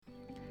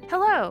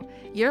Hello,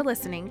 you're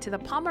listening to the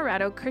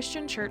Pomerado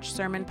Christian Church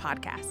Sermon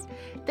Podcast.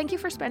 Thank you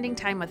for spending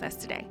time with us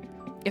today.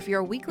 If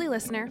you're a weekly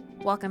listener,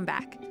 welcome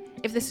back.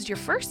 If this is your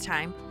first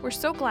time, we're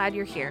so glad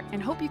you're here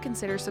and hope you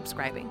consider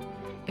subscribing.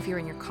 If you're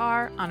in your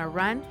car, on a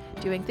run,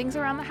 doing things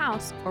around the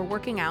house, or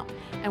working out,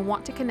 and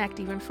want to connect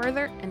even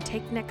further and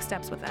take next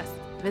steps with us,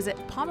 visit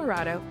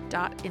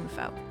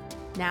pomerado.info.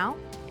 Now,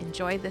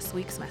 enjoy this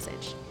week's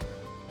message.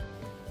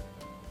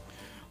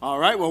 All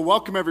right, well,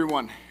 welcome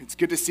everyone. It's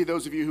good to see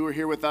those of you who are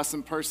here with us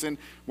in person.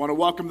 I want to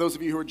welcome those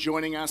of you who are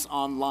joining us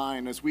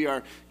online as we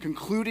are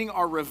concluding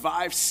our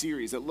Revive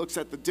series that looks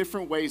at the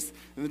different ways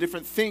and the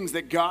different things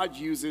that God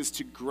uses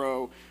to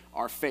grow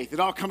our faith. It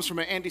all comes from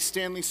an Andy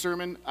Stanley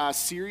sermon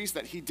series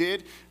that he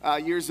did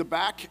years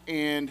back,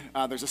 and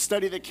there's a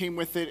study that came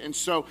with it. And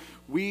so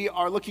we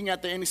are looking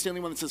at the Andy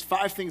Stanley one that says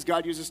 5 things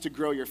God uses to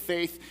grow your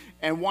faith,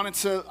 and wanted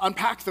to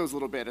unpack those a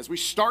little bit. As we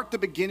start the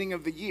beginning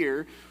of the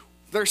year,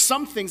 there's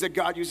some things that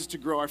God uses to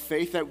grow our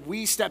faith that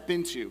we step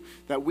into,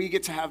 that we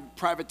get to have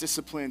private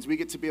disciplines, we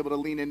get to be able to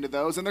lean into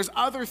those. And there's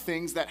other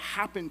things that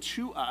happen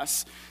to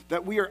us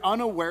that we are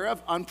unaware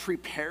of,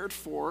 unprepared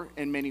for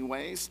in many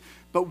ways.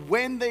 But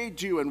when they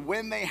do and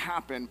when they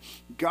happen,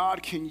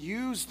 God can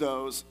use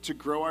those to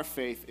grow our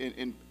faith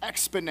in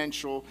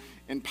exponential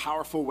and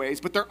powerful ways.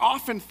 But they're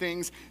often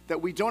things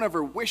that we don't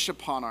ever wish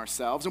upon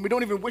ourselves, and we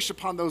don't even wish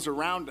upon those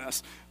around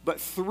us.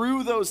 But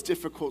through those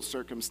difficult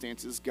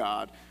circumstances,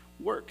 God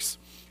works.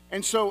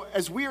 And so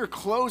as we are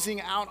closing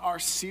out our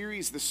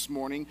series this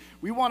morning,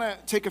 we want to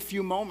take a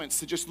few moments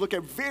to just look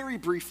at very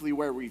briefly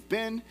where we've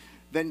been,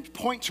 then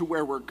point to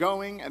where we're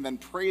going, and then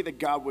pray that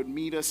God would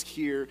meet us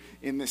here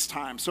in this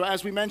time. So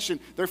as we mentioned,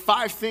 there are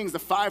 5 things. The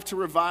 5 to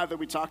revive that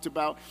we talked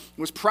about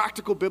was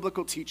practical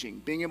biblical teaching,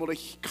 being able to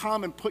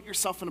come and put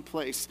yourself in a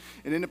place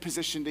and in a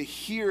position to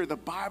hear the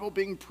Bible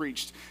being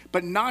preached,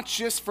 but not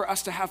just for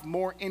us to have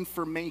more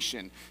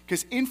information,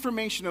 because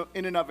information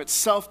in and of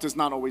itself does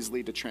not always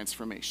lead to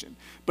transformation,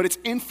 but it's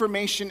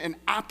information and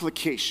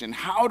application.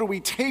 How do we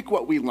take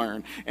what we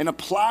learn and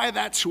apply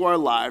that to our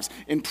lives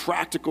in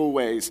practical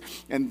ways?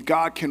 And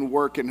God can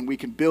work, and we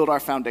can build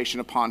our foundation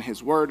upon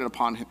his word and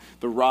upon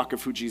the rock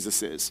of who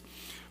Jesus is.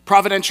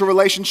 Providential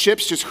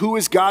relationships, just who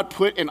has God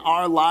put in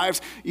our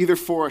lives, either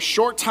for a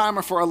short time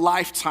or for a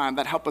lifetime,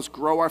 that help us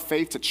grow our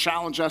faith, to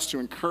challenge us, to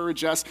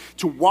encourage us,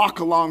 to walk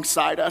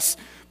alongside us.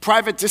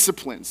 Private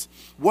disciplines.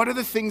 What are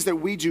the things that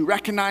we do?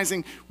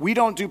 Recognizing we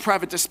don't do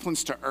private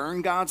disciplines to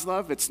earn God's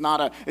love. It's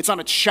not a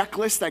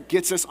checklist that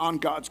gets us on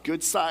God's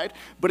good side,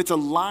 but it's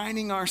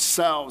aligning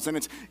ourselves,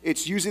 and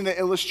it's using the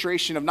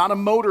illustration of not a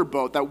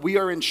motorboat that we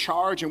are in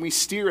charge and we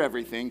steer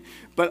everything,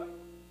 but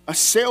a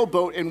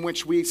sailboat in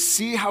which we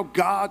see how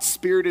God's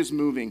Spirit is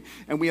moving,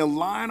 and we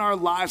align our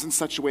lives in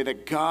such a way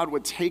that God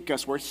would take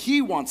us where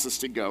he wants us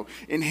to go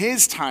in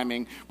his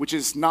timing, which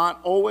is not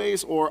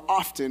always or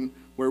often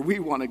where we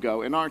want to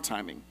go in our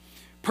timing.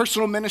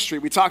 Personal ministry,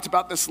 we talked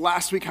about this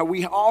last week, how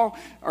we all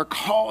are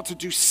called to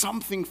do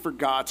something for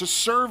God, to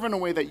serve in a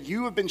way that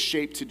you have been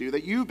shaped to do,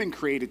 that you've been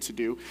created to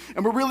do.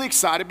 And we're really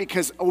excited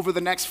because over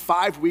the next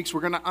 5 weeks,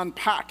 we're going to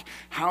unpack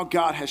how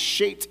God has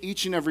shaped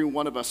each and every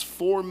one of us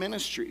for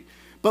ministry.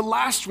 But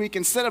last week,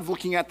 instead of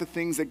looking at the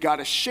things that God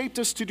has shaped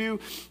us to do,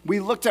 we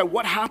looked at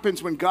what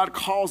happens when God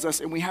calls us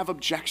and we have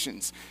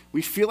objections.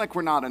 We feel like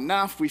we're not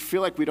enough. We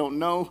feel like we don't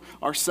know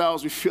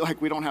ourselves. We feel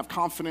like we don't have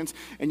confidence.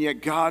 And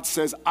yet God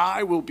says,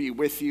 I will be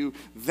with you.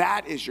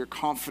 That is your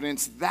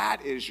confidence.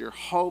 That is your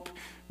hope.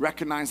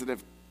 Recognize that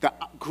if the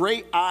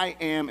great I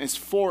am is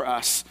for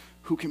us,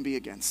 who can be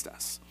against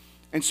us?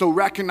 And so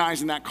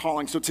recognizing that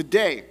calling. So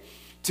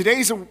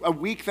Today's a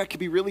week that can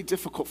be really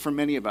difficult for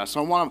many of us. So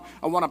I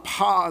want to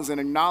pause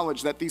and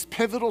acknowledge that these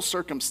pivotal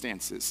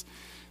circumstances,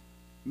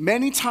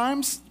 many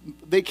times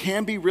they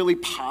can be really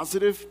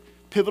positive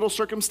pivotal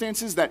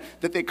circumstances that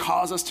they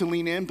cause us to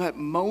lean in, but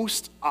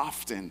most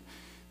often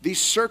these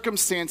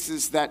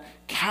circumstances that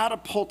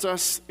catapult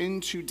us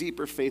into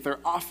deeper faith are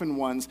often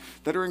ones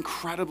that are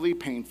incredibly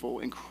painful,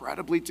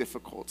 incredibly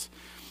difficult.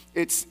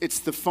 It's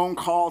the phone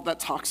call that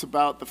talks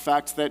about the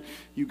fact that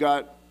you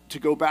got to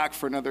go back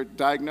for another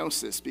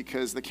diagnosis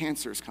because the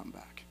cancer's come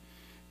back.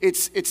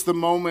 It's the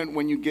moment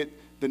when you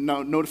get the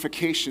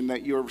notification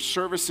that your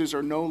services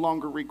are no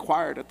longer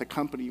required at the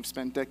company you've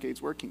spent decades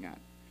working at.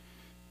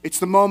 It's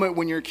the moment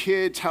when your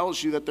kid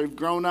tells you that they've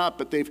grown up,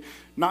 but they've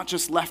not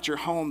just left your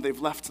home, they've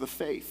left the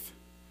faith.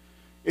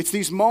 It's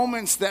these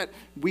moments that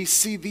we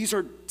see, these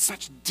are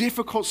such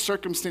difficult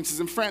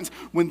circumstances. And friends,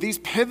 when these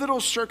pivotal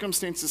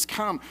circumstances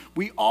come,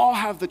 we all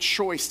have the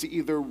choice to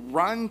either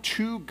run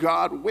to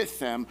God with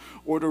them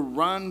or to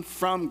run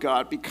from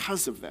God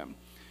because of them.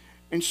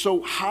 And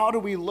so how do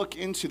we look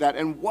into that?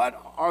 And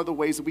what are the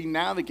ways that we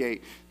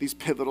navigate these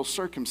pivotal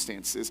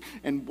circumstances?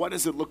 And what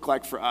does it look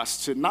like for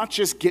us to not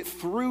just get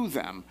through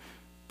them,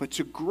 but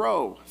to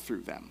grow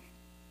through them?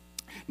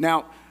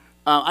 Now,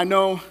 I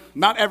know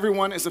not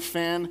everyone is a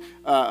fan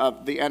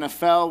of the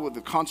NFL with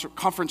the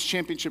conference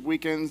championship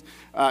weekend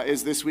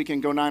is this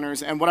weekend, Go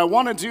Niners. And what I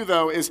want to do,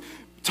 though, is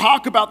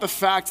talk about the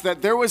fact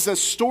that there was a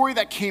story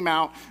that came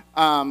out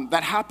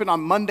that happened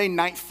on Monday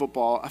Night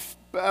Football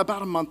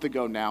about a month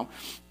ago now,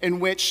 in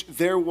which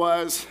there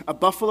was a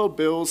Buffalo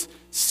Bills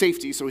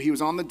safety, so he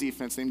was on the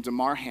defense, named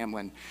Damar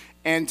Hamlin.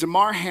 And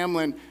Damar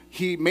Hamlin,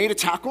 he made a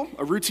tackle,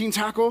 a routine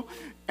tackle,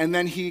 and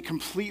then he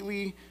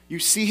completely, you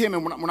see him,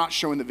 and we're not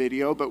showing the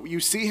video, but you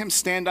see him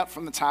stand up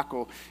from the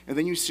tackle, and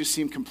then you just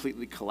see him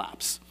completely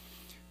collapse.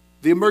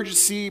 The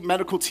emergency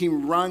medical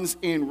team runs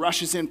in,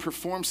 rushes in,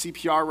 performs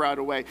CPR right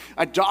away.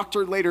 A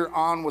doctor later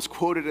on was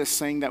quoted as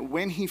saying that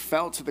when he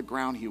fell to the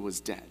ground, he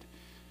was dead.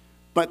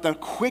 But the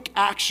quick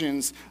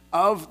actions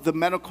of the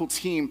medical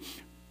team,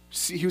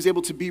 he was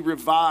able to be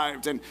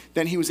revived, and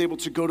then he was able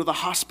to go to the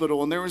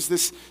hospital. And there was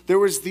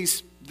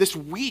this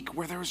week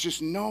where there was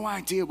just no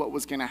idea what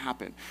was going to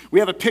happen. We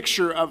have a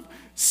picture of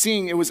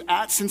seeing, it was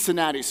at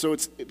Cincinnati, so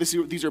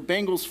these are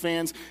Bengals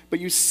fans, but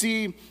you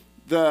see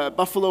the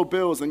Buffalo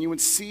Bills, and you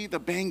would see the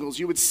Bengals.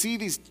 You would see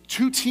these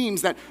two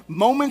teams that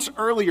moments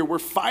earlier were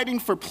fighting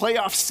for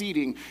playoff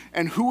seeding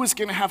and who was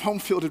going to have home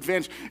field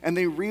advantage. And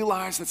they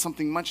realized that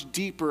something much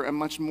deeper and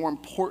much more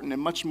important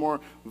and much more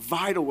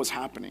vital was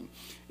happening.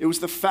 It was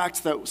the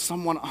fact that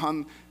someone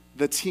on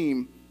the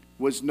team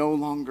was no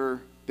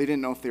longer, they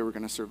didn't know if they were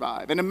going to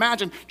survive. And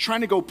imagine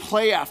trying to go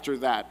play after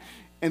that.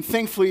 And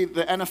thankfully,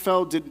 the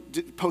NFL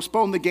did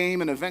postpone the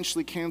game and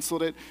eventually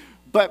canceled it.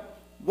 But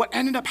what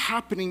ended up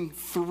happening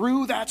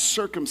through that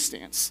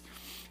circumstance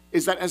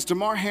is that as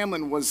Damar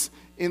Hamlin was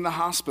in the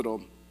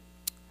hospital,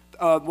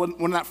 one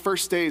of that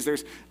first days,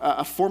 there's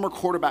a former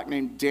quarterback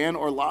named Dan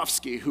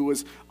Orlovsky who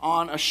was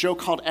on a show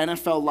called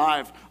NFL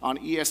Live on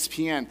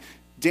ESPN.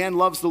 Dan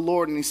loves the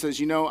Lord, and he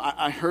says,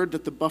 I heard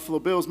that the Buffalo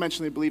Bills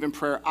mentioned they believe in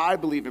prayer. I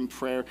believe in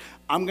prayer.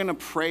 I'm going to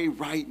pray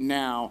right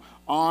now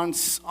on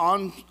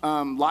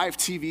live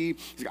TV.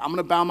 He's like, I'm going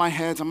to bow my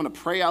head. I'm going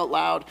to pray out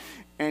loud.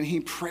 And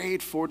he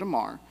prayed for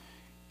Damar.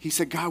 He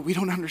said, God, we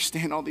don't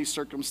understand all these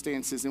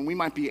circumstances, and we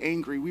might be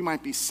angry, we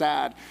might be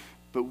sad,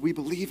 but we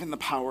believe in the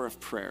power of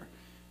prayer.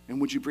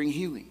 And would you bring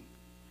healing?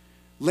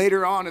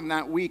 Later on in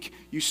that week,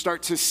 you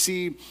start to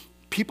see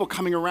people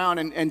coming around,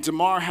 and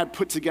Damar had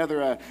put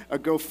together a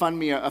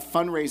GoFundMe, a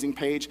fundraising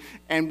page,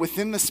 and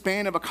within the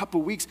span of a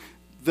couple weeks,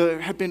 there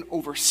had been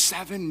over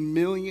 $7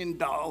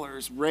 million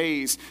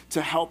raised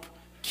to help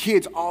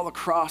kids all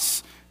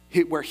across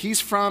where he's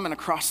from and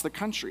across the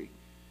country.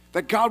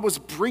 That God was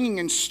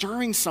bringing and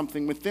stirring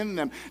something within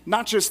them.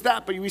 Not just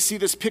that, but we see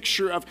this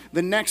picture of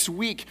the next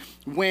week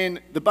when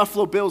the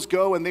Buffalo Bills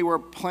go and they were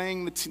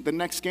playing the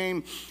next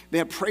game. They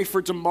had Pray for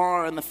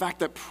Damar, and the fact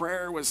that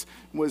prayer was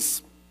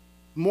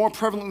more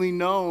prevalently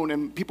known,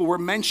 and people were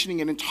mentioning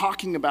it and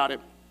talking about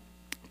it.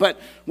 But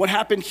what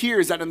happened here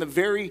is that in the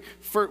very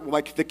first,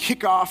 the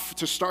kickoff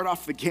to start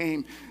off the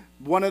game,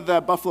 one of the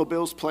Buffalo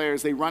Bills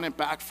players, they run it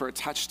back for a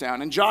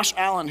touchdown. And Josh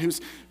Allen,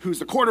 who's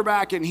the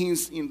quarterback and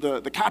he's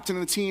the captain of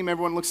the team,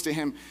 everyone looks to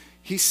him.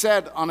 He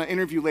said on an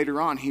interview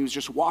later on, he was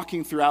just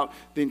walking throughout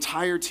the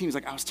entire team. He's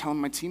like, I was telling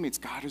my teammates,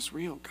 God is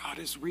real, God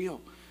is real,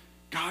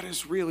 God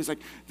is real. He's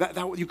like, that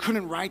you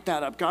couldn't write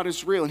that up, God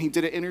is real. And he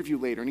did an interview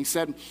later, and he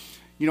said,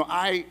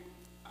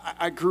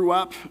 I grew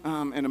up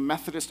in a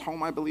Methodist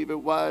home, I believe it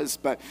was,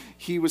 but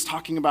he was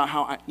talking about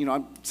how,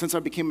 since I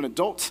became an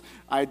adult,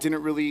 I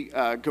didn't really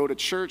go to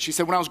church. He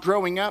said when I was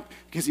growing up,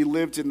 because he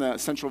lived in the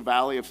Central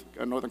Valley of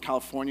Northern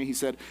California, he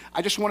said,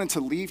 I just wanted to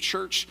leave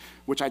church,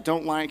 which I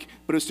don't like,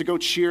 but it was to go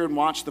cheer and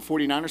watch the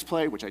 49ers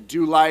play, which I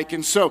do like.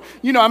 And so,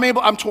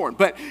 I'm torn.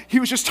 But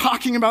he was just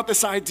talking about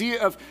this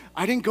idea of,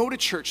 I didn't go to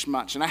church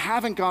much, and I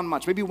haven't gone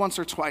much, maybe once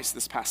or twice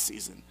this past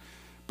season.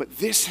 But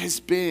this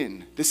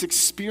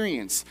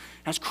experience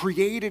has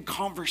created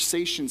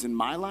conversations in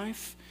my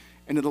life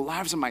and in the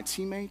lives of my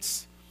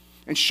teammates.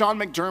 And Sean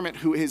McDermott,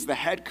 who is the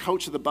head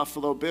coach of the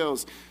Buffalo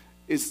Bills,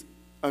 is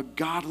a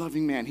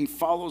God-loving man. He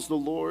follows the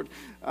Lord.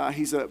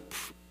 He's a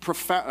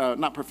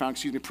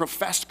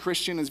professed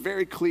Christian, is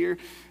very clear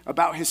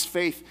about his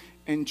faith.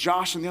 And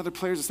Josh and the other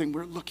players are saying,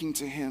 we're looking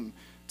to him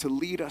to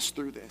lead us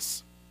through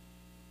this.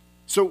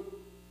 So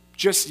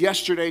just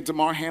yesterday,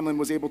 Damar Hamlin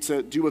was able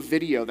to do a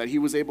video that he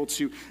was able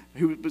to,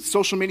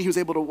 social media, he was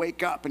able to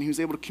wake up and he was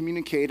able to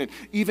communicate. And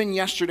even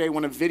yesterday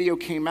when a video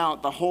came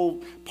out, the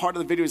whole part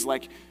of the video is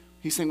like,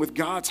 he's saying, with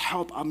God's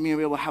help, I'm going to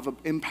be able to have an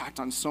impact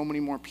on so many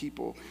more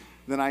people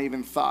than I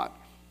even thought.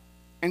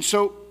 And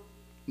so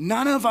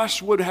none of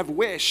us would have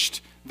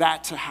wished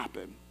that to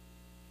happen.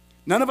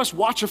 None of us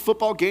watch a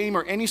football game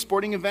or any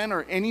sporting event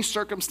or any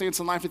circumstance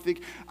in life and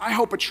think, I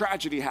hope a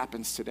tragedy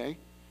happens today.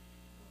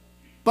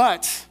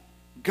 But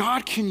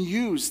God can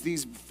use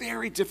these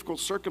very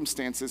difficult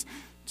circumstances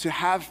to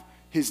have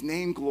his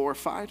name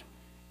glorified,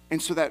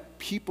 and so that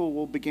people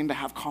will begin to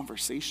have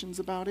conversations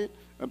about it,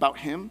 about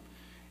him,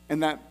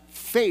 and that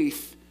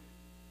faith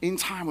in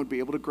time would be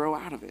able to grow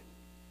out of it.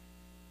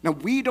 Now,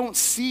 we don't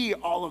see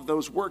all of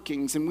those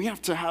workings, and we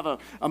have to have a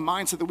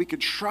mindset that we could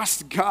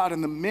trust God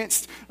in the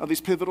midst of these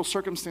pivotal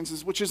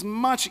circumstances, which is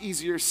much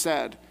easier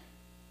said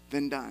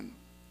than done.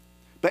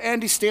 But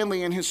Andy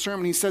Stanley, in his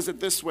sermon, he says it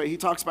this way. He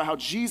talks about how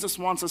Jesus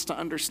wants us to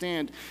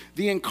understand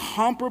the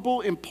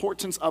incomparable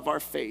importance of our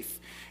faith.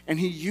 And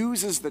he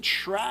uses the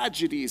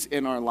tragedies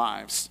in our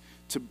lives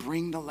to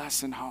bring the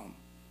lesson home.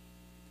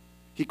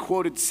 He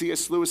quoted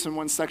C.S. Lewis in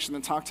one section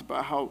that talked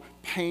about how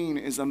pain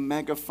is a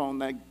megaphone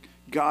that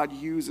God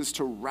uses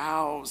to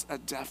rouse a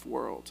deaf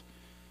world.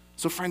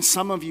 So friends,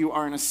 some of you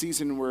are in a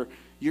season where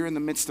you're in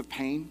the midst of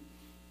pain.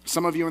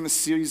 Some of you in the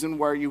season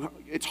where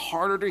it's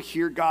harder to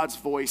hear God's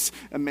voice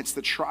amidst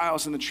the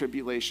trials and the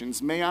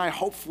tribulations. May I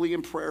hopefully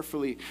and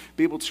prayerfully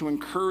be able to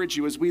encourage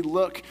you as we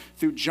look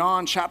through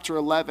John chapter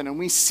 11 and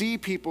we see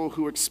people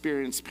who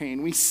experience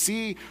pain. We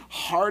see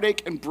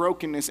heartache and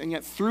brokenness, and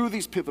yet through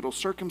these pivotal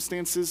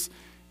circumstances,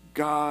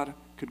 God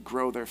could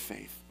grow their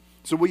faith.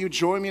 So will you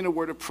join me in a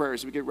word of prayer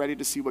as we get ready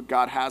to see what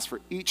God has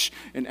for each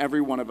and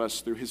every one of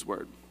us through his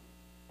word?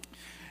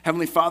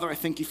 Heavenly Father, I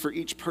thank you for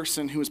each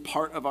person who is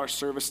part of our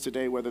service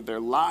today, whether they're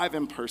live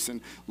in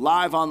person,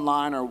 live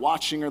online, or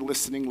watching or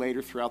listening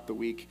later throughout the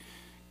week.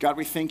 God,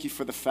 we thank you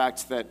for the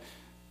fact that,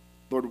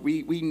 Lord,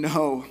 we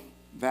know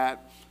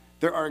that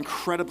there are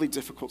incredibly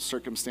difficult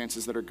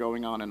circumstances that are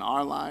going on in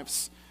our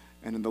lives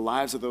and in the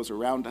lives of those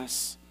around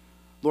us.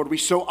 Lord, we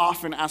so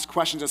often ask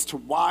questions as to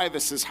why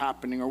this is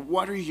happening, or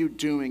what are you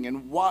doing,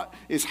 and what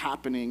is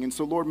happening. And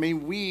so, Lord, may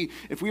we,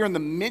 if we are in the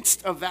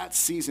midst of that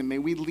season, may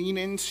we lean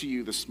into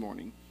you this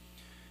morning.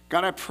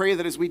 God, I pray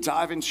that as we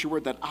dive into your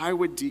word, that I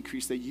would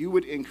decrease, that you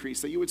would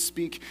increase, that you would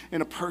speak in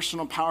a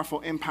personal,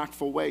 powerful,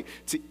 impactful way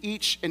to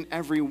each and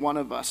every one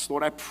of us.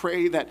 Lord, I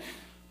pray that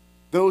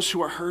those who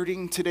are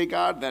hurting today,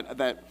 God,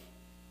 that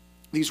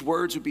these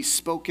words would be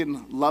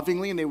spoken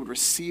lovingly and they would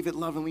receive it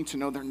lovingly, to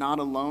know they're not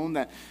alone,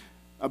 that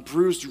a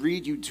bruised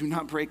reed you do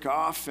not break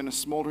off, and a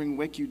smoldering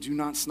wick you do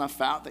not snuff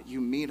out, that you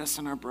meet us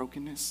in our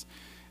brokenness.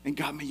 And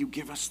God, may you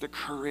give us the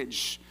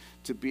courage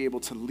to be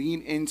able to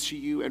lean into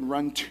you and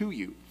run to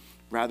you,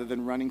 rather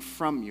than running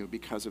from you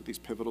because of these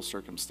pivotal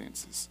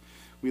circumstances.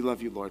 We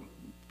love you, Lord.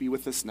 Be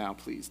with us now,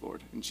 please,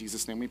 Lord. In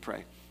Jesus' name we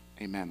pray.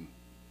 Amen.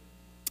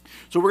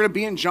 So we're going to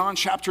be in John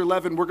chapter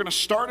 11. We're going to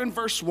start in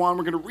verse 1.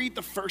 We're going to read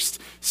the first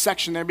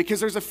section there because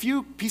there's a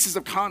few pieces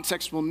of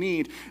context we'll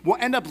need. We'll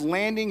end up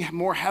landing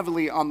more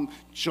heavily on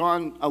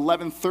John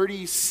 11,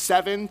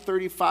 37,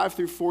 35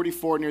 through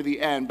 44 near the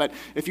end. But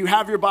if you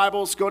have your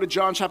Bibles, go to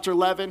John chapter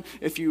 11.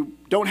 If you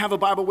don't have a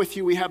Bible with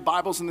you, we have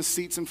Bibles in the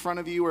seats in front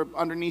of you or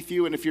underneath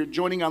you. And if you're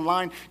joining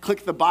online,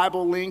 click the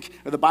Bible link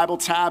or the Bible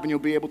tab and you'll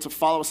be able to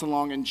follow us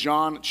along in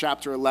John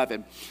chapter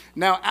 11.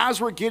 Now, as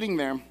we're getting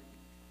there,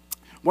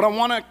 what I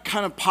want to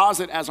kind of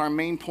posit as our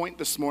main point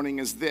this morning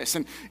is this,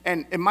 and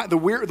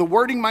the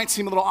wording might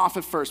seem a little off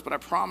at first, but I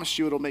promise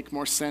you it'll make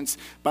more sense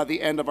by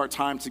the end of our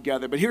time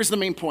together. But here's the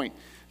main point,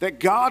 that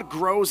God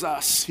grows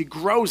us, he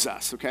grows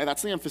us, okay,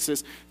 that's the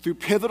emphasis, through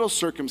pivotal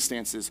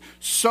circumstances,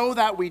 so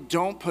that we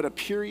don't put a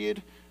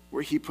period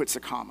where he puts a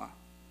comma.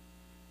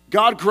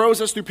 God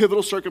grows us through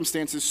pivotal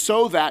circumstances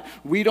so that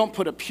we don't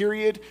put a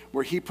period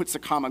where he puts a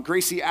comma.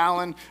 Gracie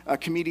Allen, a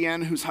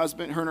comedian her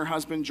and her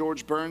husband,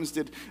 George Burns,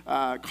 did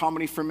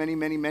comedy for many,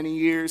 many, many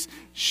years.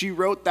 She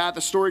wrote that. The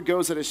story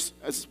goes that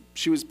as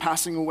she was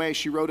passing away,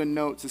 she wrote a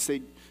note to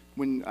say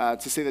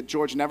that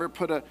George never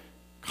put a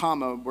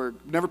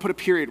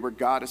period where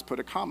God has put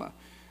a comma.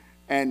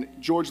 And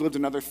George lived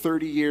another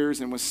 30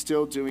 years and was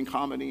still doing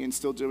comedy and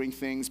still doing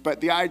things. But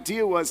the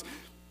idea was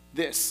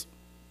this.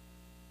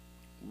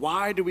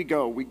 Why do we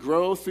go? We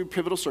grow through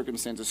pivotal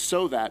circumstances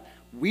so that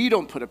we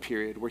don't put a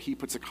period where he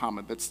puts a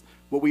comma. That's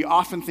what we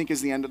often think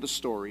is the end of the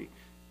story,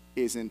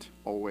 isn't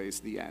always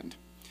the end.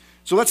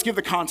 So let's give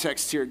the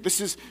context here. This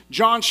is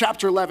John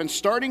chapter 11.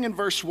 Starting in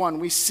verse 1,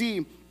 we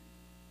see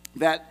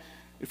that,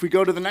 if we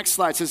go to the next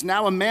slide, it says,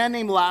 "Now a man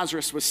named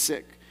Lazarus was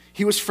sick.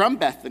 He was from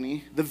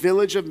Bethany, the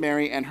village of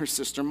Mary and her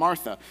sister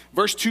Martha."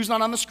 Verse 2 is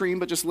not on the screen,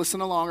 but just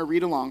listen along or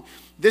read along.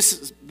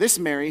 This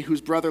Mary,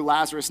 whose brother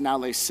Lazarus now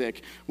lay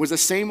sick, was the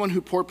same one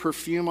who poured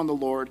perfume on the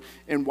Lord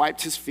and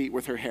wiped his feet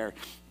with her hair.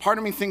 Part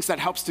of me thinks that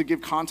helps to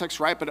give context,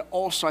 right? But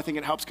also I think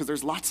it helps because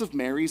there's lots of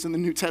Marys in the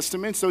New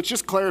Testament. So it's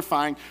just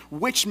clarifying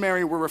which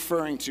Mary we're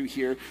referring to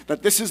here.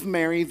 That this is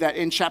Mary that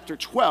in chapter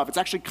 12, it's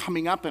actually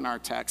coming up in our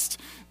text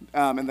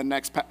in the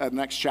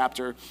next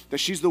chapter, that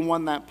she's the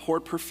one that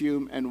poured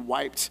perfume and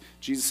wiped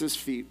Jesus'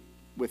 feet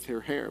with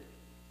her hair.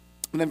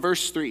 And then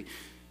verse 3.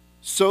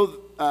 So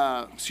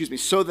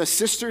the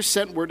sisters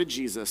sent word to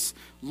Jesus,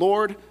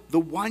 "Lord, the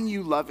one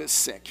you love is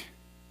sick."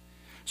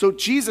 So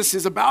Jesus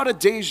is about a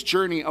day's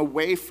journey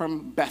away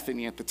from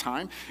Bethany at the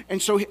time. And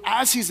so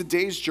as he's a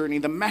day's journey,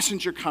 the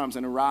messenger comes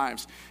and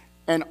arrives.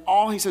 And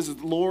all he says is,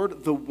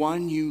 "Lord, the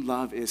one you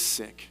love is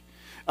sick."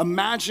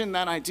 Imagine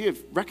that idea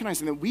of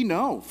recognizing that we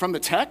know from the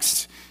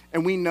text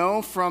and we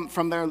know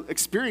from their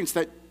experience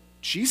that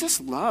Jesus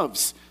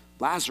loves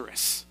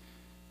Lazarus.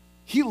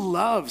 He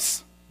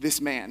loves this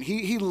man.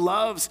 He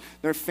loves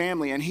their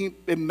family, and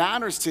it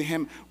matters to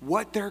him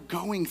what they're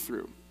going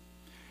through.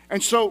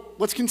 And so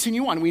let's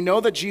continue on. We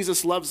know that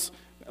Jesus loves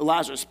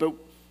Lazarus, but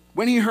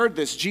when he heard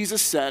this,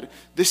 Jesus said,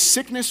 "This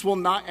sickness will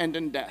not end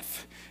in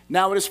death.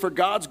 Now it is for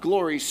God's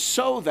glory,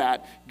 so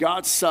that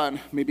God's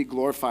Son may be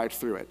glorified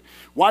through it.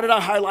 Why did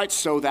I highlight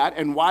so that,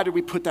 and why did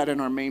we put that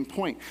in our main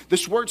point?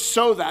 This word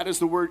so that is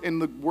the word in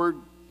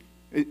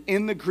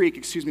the Greek,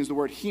 is the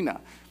word hina.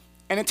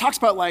 And it talks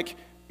about like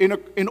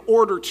in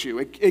order to.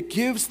 It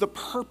gives the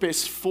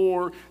purpose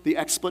for the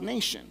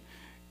explanation.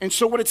 And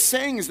so what it's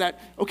saying is that,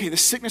 okay, the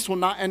sickness will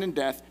not end in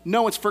death.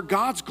 No, it's for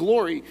God's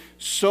glory,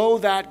 so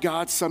that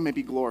God's Son may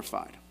be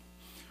glorified.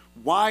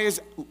 Why is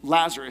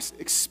Lazarus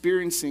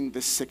experiencing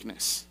this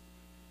sickness?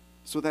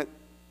 So that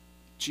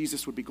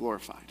Jesus would be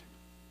glorified.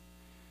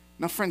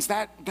 Now, friends,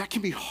 that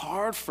can be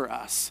hard for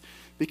us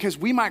because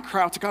we might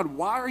cry out to God,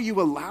 why are you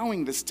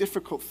allowing this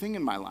difficult thing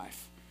in my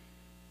life?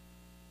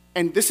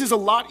 And this is a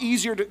lot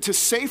easier to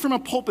say from a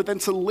pulpit than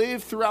to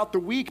live throughout the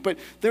week, but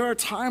there are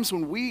times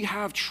when we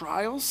have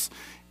trials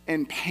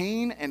and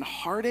pain and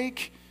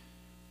heartache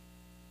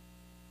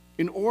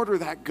in order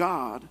that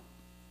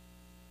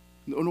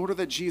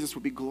Jesus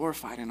would be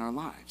glorified in our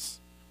lives,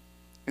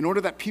 in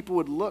order that people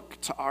would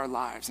look to our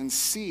lives and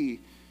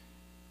see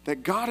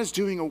that God is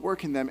doing a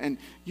work in them, and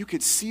you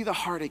could see the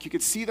heartache, you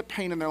could see the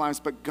pain in their lives,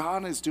 but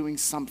God is doing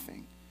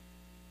something.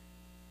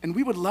 And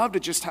we would love to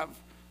just have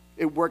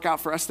it work out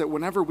for us that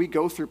whenever we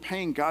go through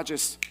pain, God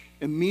just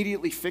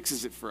immediately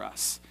fixes it for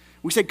us.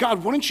 We say,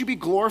 God, wouldn't you be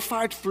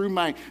glorified through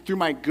my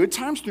good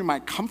times, through my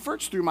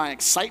comforts, through my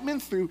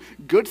excitement, through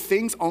good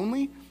things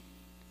only?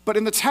 But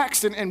in the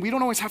text, and we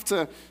don't always have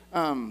to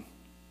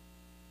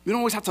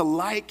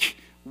like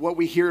what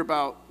we hear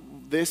about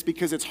this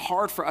because it's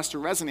hard for us to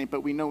resonate,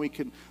 but we know we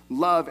can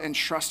love and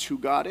trust who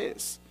God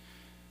is.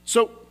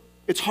 So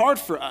it's hard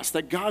for us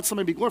that God's Son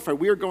may be glorified.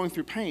 We are going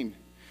through pain.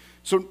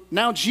 So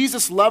now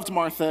Jesus loved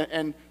Martha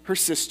and her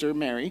sister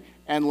Mary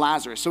and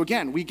Lazarus. So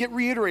again, we get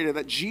reiterated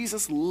that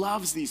Jesus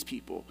loves these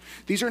people.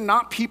 These are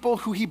not people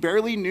who he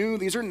barely knew.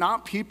 These are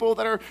not people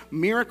that are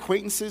mere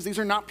acquaintances. These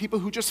are not people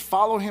who just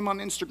follow him on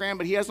Instagram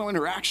but he has no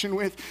interaction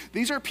with.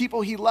 These are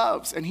people he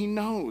loves and he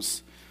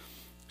knows.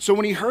 So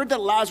when he heard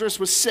that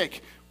Lazarus was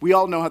sick, we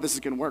all know how this is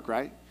going to work,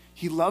 right?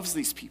 He loves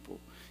these people.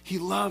 He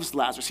loves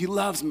Lazarus. He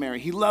loves Mary.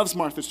 He loves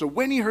Martha. So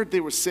when he heard they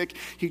were sick,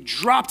 he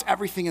dropped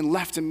everything and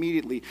left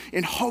immediately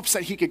in hopes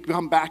that he could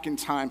come back in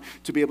time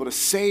to be able to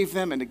save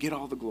them and to get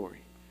all the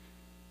glory.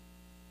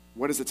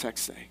 What does the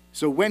text say?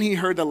 So when he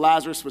heard that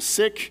Lazarus was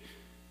sick,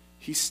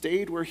 he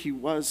stayed where he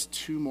was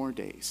 2 more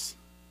days.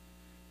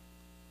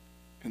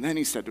 And then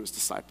he said to his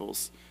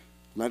disciples,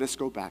 let us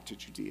go back to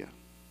Judea.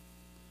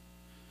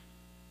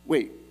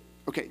 Wait,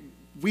 okay,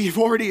 we've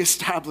already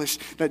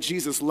established that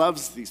Jesus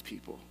loves these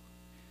people.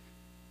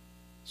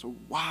 So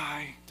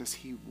why does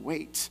he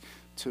wait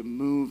to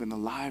move in the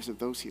lives of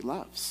those he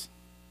loves?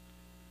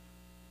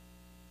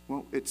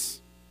 Well,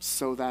 it's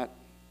so that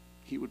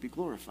he would be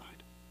glorified.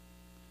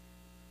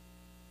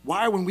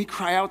 Why, when we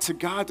cry out to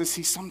God, does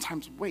he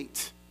sometimes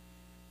wait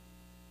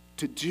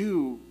to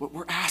do what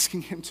we're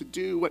asking him to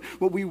do,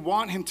 what we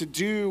want him to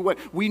do, what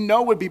we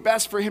know would be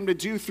best for him to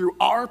do through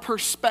our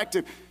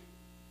perspective,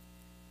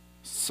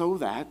 so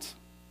that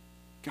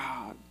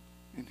God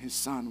and his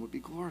Son would be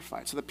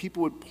glorified, so that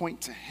people would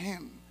point to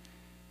him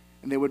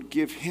and they would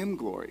give him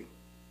glory.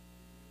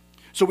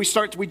 So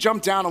we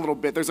jump down a little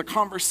bit. There's a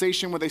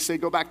conversation where they say,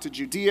 go back to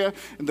Judea,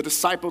 and the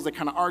disciples, they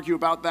kind of argue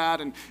about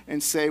that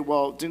and say,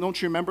 well,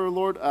 don't you remember,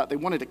 Lord, they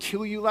wanted to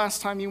kill you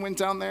last time you went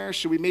down there.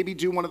 Should we maybe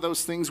do one of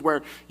those things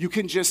where you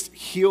can just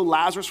heal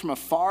Lazarus from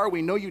afar?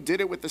 We know you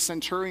did it with the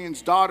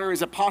centurion's daughter.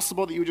 Is it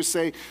possible that you would just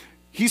say,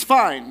 he's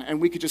fine,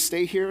 and we could just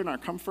stay here in our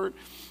comfort?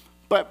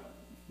 But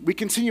we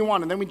continue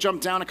on, and then we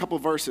jump down a couple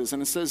verses,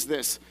 and it says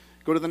this.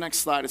 Go to the next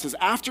slide. It says,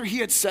 after he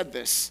had said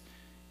this,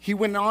 he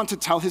went on to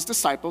tell his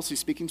disciples, he's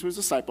speaking to his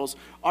disciples,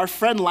 our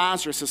friend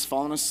Lazarus has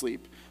fallen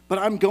asleep, but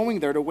I'm going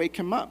there to wake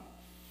him up.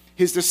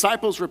 His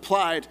disciples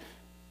replied,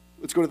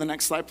 let's go to the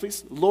next slide,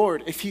 please.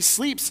 Lord, if he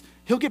sleeps,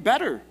 he'll get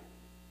better.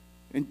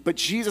 But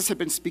Jesus had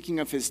been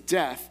speaking of his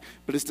death,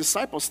 but his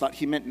disciples thought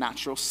he meant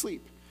natural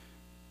sleep.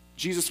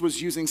 Jesus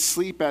was using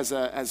sleep as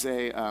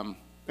a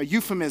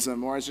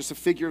euphemism or as just a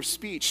figure of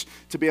speech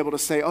to be able to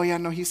say, oh yeah,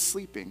 no, he's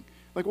sleeping.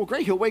 Like, well,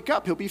 great, he'll wake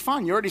up, he'll be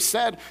fine. You already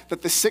said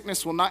that the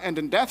sickness will not end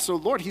in death, so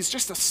Lord, he's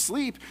just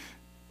asleep.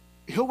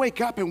 He'll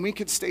wake up and we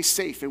could stay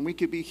safe and we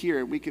could be here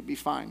and we could be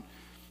fine.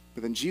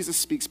 But then Jesus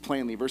speaks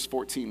plainly, verse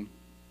 14.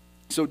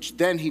 So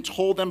then he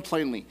told them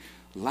plainly,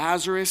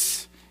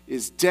 Lazarus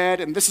is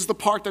dead, and this is the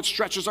part that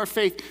stretches our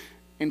faith.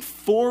 And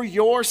for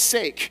your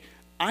sake,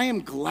 I am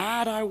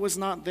glad I was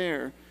not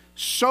there,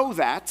 so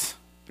that,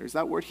 there's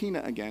that word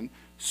hina again,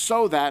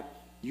 so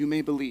that you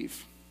may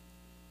believe.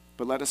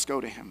 But let us go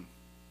to him.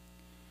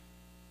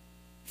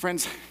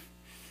 Friends,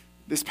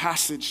 this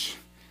passage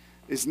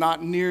is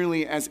not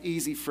nearly as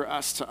easy for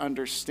us to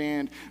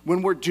understand.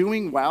 When we're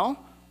doing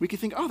well, we can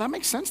think, oh, that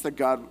makes sense that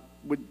God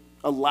would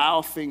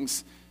allow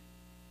things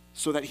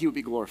so that he would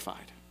be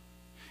glorified.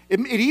 It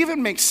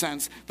even makes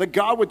sense that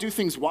God would do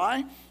things.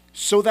 Why?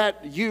 So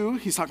that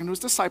he's talking to his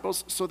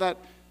disciples, so that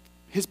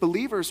his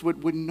believers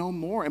would know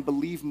more and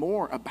believe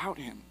more about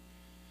him.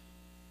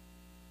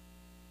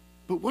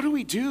 But what do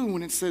we do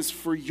when it says,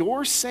 for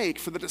your sake,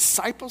 for the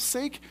disciples'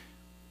 sake,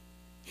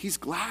 he's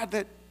glad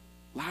that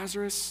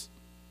Lazarus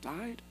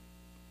died?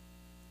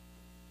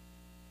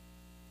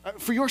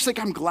 For your sake,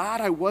 I'm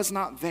glad I was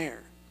not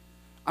there.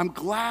 I'm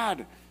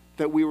glad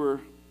that we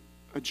were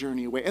a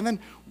journey away. And then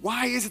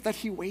why is it that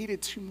he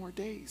waited 2 more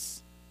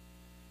days?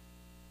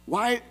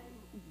 Why?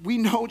 We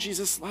know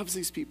Jesus loves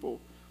these people.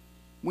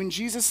 When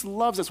Jesus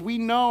loves us, we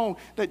know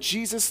that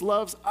Jesus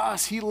loves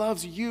us. He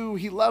loves you.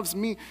 He loves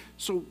me.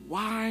 So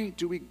why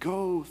do we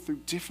go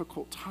through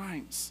difficult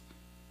times?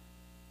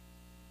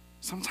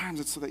 Sometimes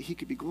it's so that he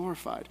could be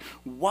glorified.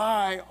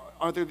 Why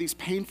are there these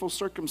painful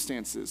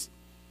circumstances?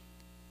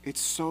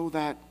 It's so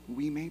that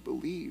we may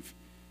believe.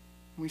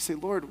 And we say,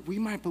 Lord, we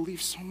might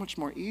believe so much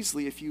more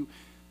easily if you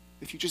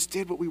just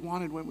did what we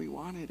wanted when we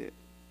wanted it.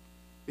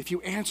 If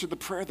you answered the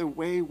prayer the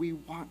way we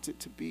want it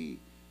to be.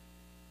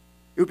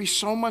 It would be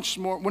so much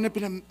more, wouldn't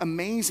it have been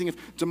amazing if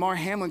Damar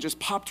Hamlin just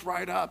popped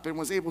right up and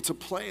was able to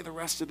play the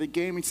rest of the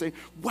game and say,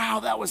 wow,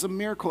 that was a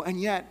miracle. And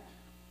yet,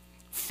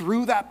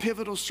 through that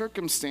pivotal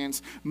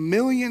circumstance,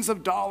 millions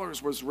of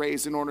dollars was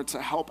raised in order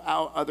to help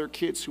out other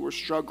kids who were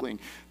struggling.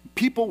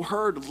 People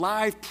heard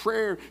live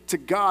prayer to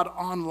God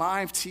on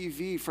live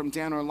TV from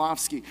Dan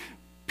Orlovsky.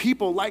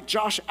 People like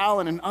Josh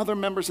Allen and other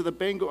members of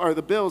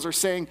the Bills are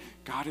saying,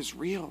 God is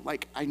real.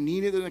 Like, I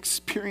needed an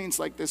experience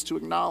like this to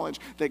acknowledge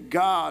that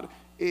God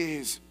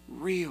is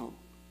real.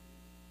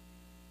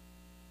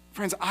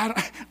 Friends,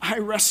 I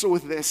wrestle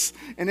with this,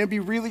 and it'd be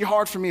really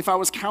hard for me if I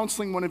was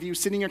counseling one of you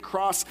sitting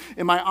across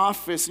in my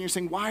office, and you're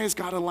saying, why is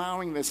God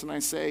allowing this? And I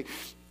say,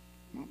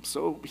 well,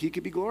 so he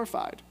could be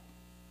glorified,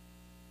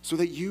 so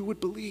that you would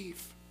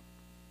believe.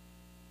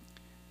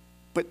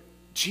 But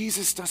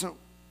Jesus doesn't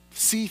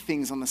see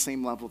things on the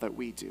same level that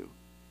we do.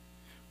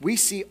 We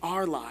see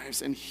our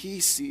lives, and he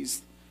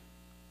sees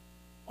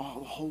the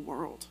whole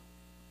world.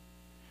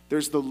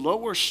 There's the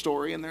lower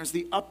story and there's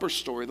the upper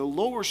story. The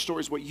lower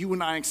story is what you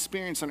and I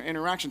experience in our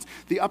interactions.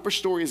 The upper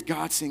story is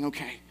God saying,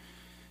 okay,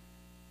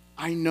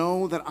 I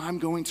know that I'm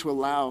going to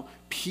allow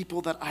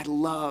people that I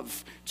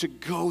love to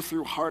go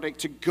through heartache,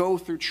 to go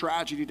through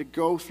tragedy, to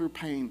go through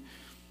pain.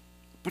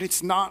 But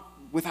it's not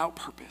without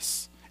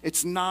purpose.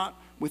 It's not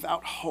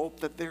without hope,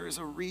 that there is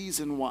a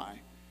reason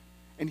why.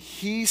 And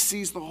he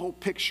sees the whole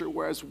picture,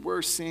 whereas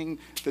we're seeing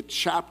the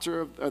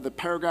chapter, or the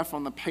paragraph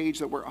on the page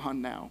that we're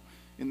on now.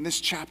 And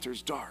this chapter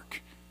is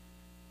dark,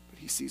 but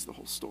he sees the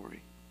whole story.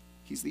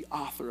 He's the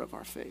author of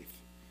our faith.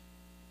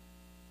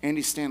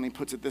 Andy Stanley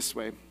puts it this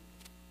way.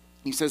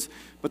 He says,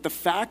 but the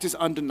fact is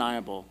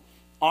undeniable.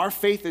 Our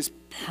faith is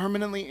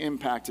permanently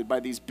impacted by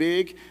these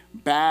big,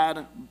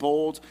 bad,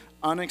 bold,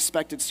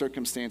 unexpected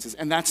circumstances.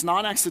 And that's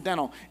not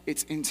accidental.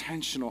 It's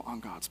intentional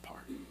on God's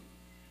part.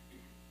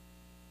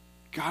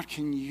 God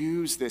can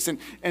use this.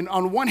 And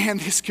on one hand,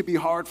 this could be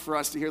hard for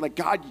us to hear. Like,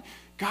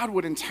 God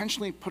would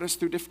intentionally put us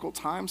through difficult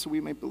times so we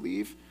may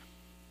believe.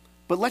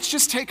 But let's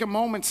just take a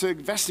moment to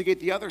investigate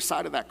the other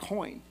side of that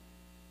coin.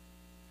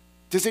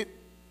 Does it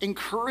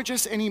encourage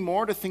us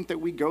anymore to think that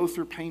we go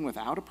through pain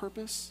without a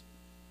purpose?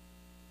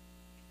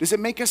 Does it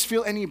make us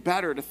feel any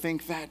better to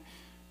think that,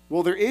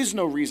 well, there is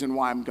no reason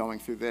why I'm going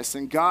through this,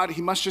 and God,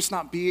 he must just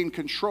not be in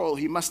control.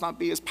 He must not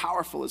be as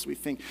powerful as we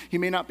think. He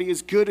may not be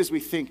as good as we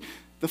think.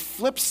 The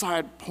flip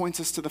side points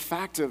us to the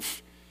fact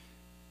of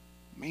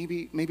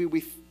maybe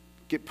we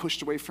get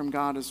pushed away from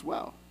God as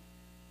well.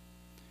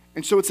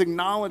 And so it's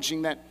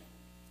acknowledging that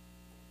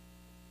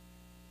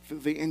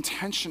the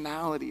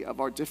intentionality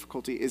of our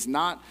difficulty is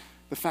not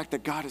the fact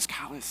that God is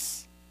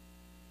callous.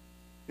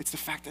 It's the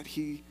fact that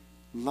he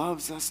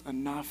loves us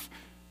enough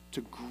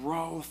to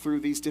grow through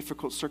these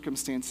difficult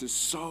circumstances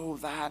so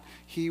that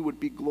he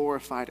would be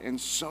glorified and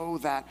so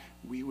that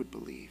we would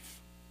believe.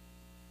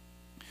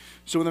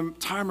 So in the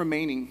time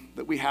remaining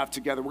that we have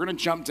together, we're going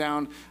to jump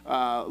down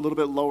a little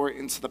bit lower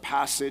into the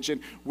passage,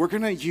 and we're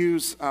going to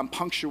use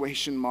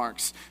punctuation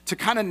marks to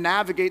kind of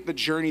navigate the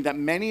journey that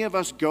many of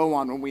us go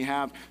on when we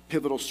have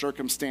pivotal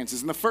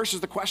circumstances. And the first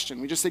is the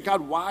question. We just say,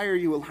 God, why are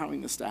you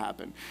allowing this to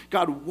happen?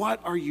 God, what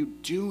are you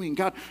doing?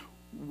 God,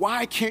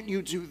 why can't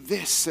you do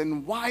this?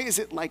 And why is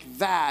it like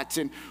that?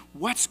 And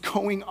what's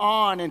going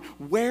on? And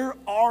where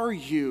are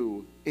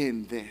you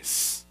in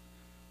this?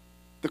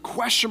 The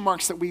question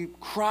marks that we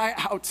cry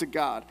out to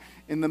God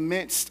in the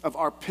midst of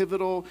our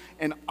pivotal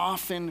and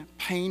often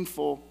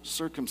painful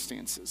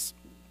circumstances.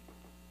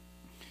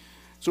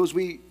 So as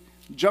we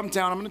jump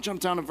down, I'm going to jump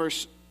down to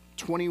verse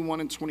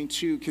 21 and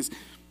 22 because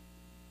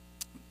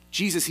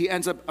Jesus, he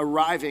ends up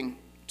arriving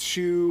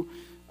to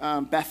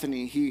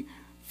Bethany. He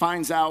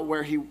finds out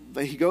where he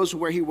goes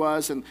where he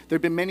was, and there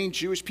had been many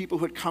Jewish people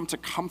who had come to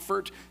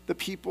comfort the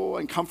people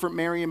and comfort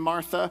Mary and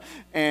Martha,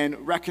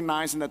 and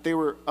recognizing that there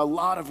were a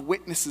lot of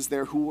witnesses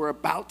there who were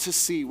about to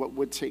see what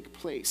would take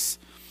place.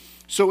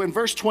 So in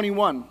verse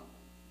 21,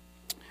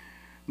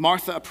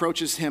 Martha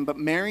approaches him, but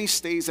Mary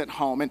stays at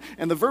home.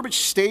 And the verbiage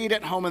stayed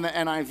at home in the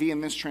NIV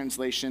in this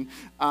translation.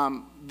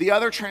 The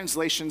other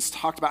translations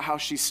talked about how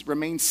she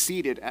remained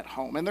seated at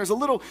home. And there's a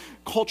little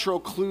cultural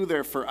clue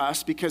there for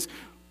us because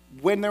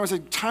when there was a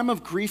time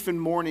of grief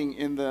and mourning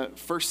in the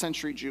first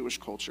century Jewish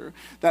culture,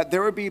 that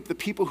there would be the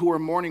people who were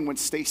mourning would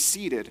stay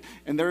seated,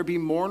 and there would be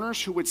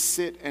mourners who would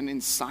sit and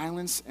in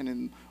silence and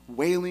in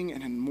wailing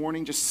and in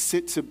mourning just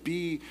sit to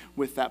be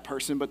with that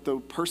person, but the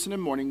person in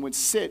mourning would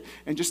sit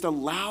and just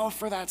allow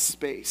for that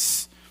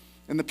space.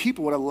 And the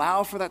people would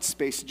allow for that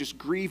space to just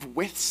grieve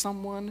with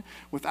someone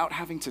without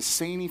having to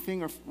say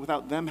anything or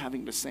without them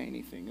having to say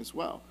anything as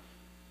well.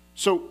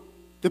 So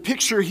the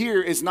picture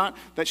here is not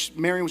that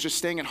Mary was just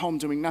staying at home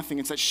doing nothing.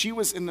 It's that she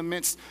was in the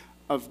midst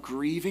of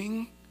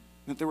grieving,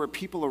 that there were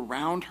people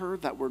around her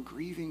that were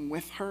grieving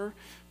with her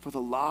for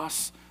the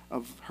loss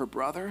of her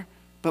brother.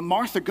 But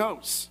Martha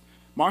goes.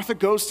 Martha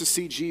goes to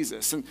see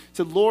Jesus. And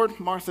said, Lord,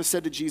 Martha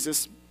said to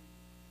Jesus,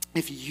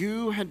 if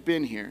you had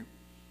been here,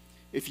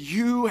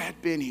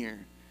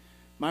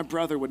 my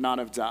brother would not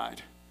have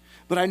died.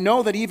 But I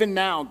know that even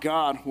now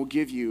God will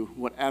give you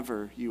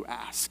whatever you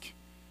ask.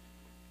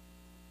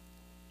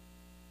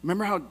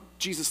 Remember how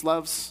Jesus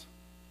loves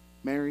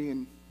Mary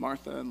and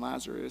Martha and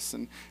Lazarus?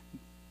 And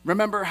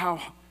remember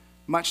how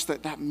much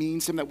that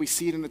means to him, that we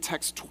see it in the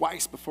text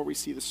twice before we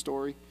see the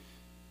story?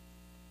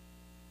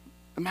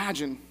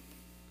 Imagine,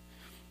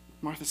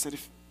 Martha said,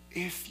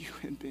 if you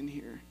had been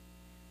here.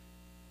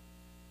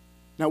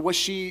 Now, was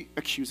she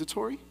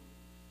accusatory?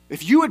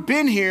 If you had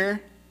been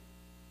here,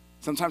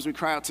 sometimes we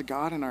cry out to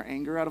God in our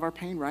anger out of our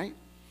pain, right?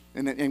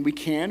 And we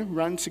can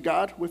run to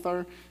God with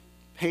our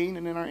pain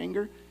and in our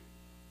anger.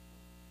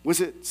 Was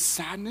it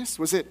sadness?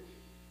 Was it,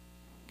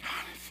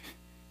 God, if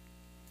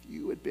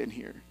you had been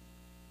here,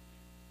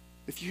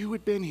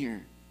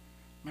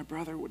 my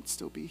brother would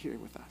still be here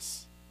with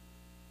us?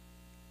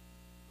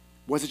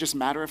 Was it just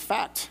matter of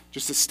fact,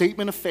 just a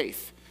statement of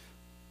faith?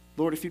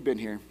 Lord, if you'd been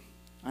here,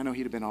 I know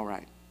he'd have been all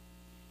right.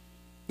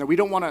 Now, we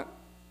don't want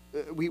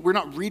to, we're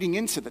not reading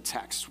into the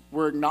text.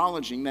 We're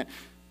acknowledging that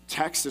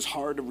text is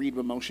hard to read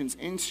emotions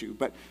into.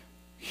 But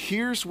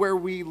here's where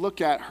we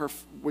look at her,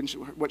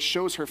 what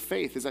shows her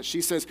faith is that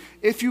she says,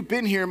 if you'd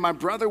been here, my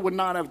brother would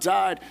not have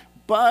died.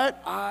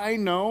 But I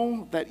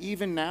know that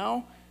even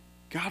now,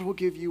 God will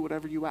give you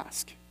whatever you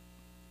ask.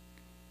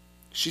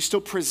 She's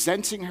still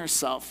presenting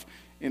herself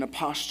in a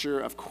posture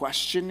of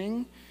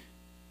questioning,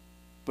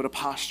 but a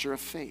posture of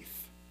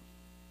faith.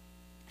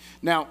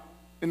 Now,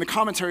 in the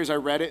commentaries I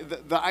read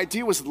it, the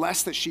idea was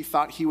less that she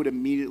thought he would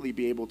immediately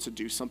be able to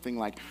do something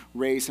like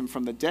raise him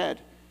from the dead.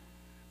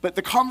 But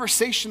the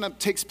conversation that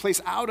takes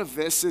place out of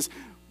this is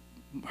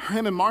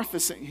him and Martha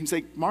saying, he's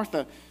like,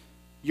 Martha,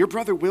 your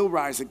brother will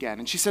rise again.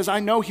 And she says, I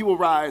know he will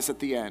rise at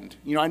the end,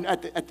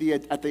 at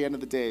the end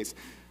of the days.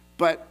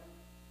 But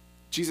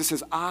Jesus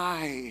says,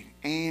 I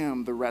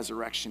am the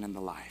resurrection and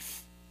the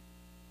life.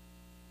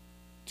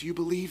 Do you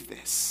believe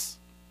this?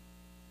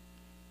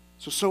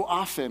 So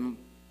often,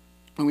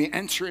 when we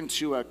enter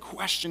into a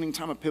questioning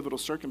time of pivotal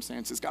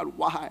circumstances, God,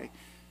 why?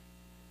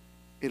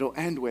 It'll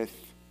end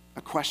with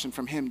a question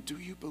from him. Do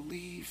you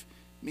believe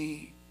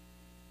me?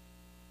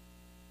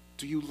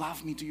 Do you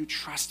love me? Do you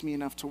trust me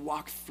enough to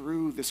walk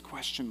through this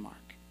question mark?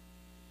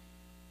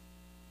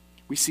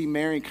 We see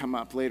Mary come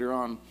up later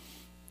on.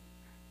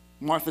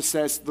 Martha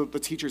says, the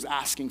teacher's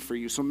asking for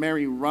you. So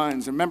Mary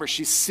runs. And remember,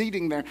 she's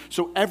sitting there.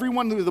 So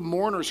everyone, the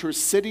mourners who are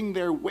sitting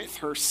there with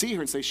her, see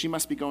her and say, she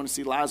must be going to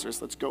see Lazarus.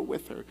 Let's go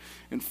with her.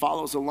 And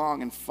follows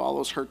along and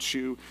follows her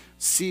to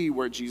see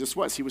where Jesus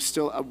was. He was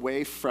still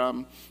away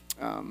from,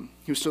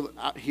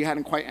 he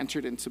hadn't quite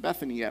entered into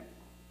Bethany yet.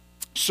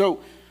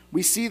 So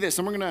we see this,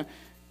 and we're going to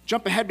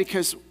jump ahead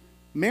because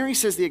Mary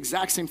says the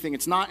exact same thing.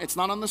 It's not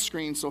on the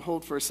screen, so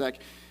hold for a sec.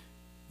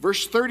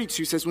 Verse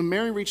 32 says, when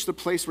Mary reached the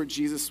place where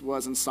Jesus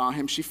was and saw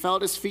him, she fell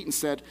at his feet and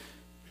said,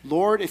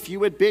 Lord, if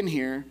you had been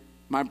here,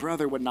 my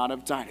brother would not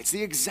have died. It's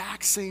the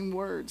exact same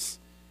words.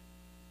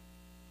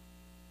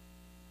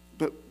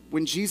 But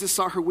when Jesus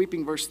saw her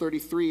weeping, verse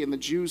 33, and the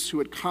Jews who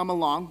had come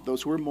along,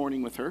 those who were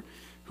mourning with her,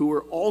 who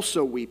were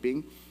also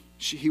weeping,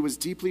 he was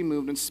deeply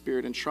moved in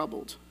spirit and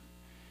troubled.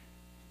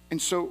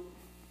 And so,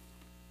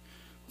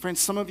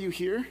 friends, some of you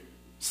here,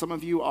 some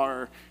of you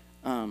are...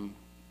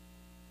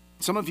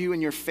 Some of you in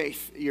your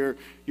faith, you're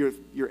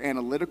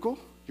analytical,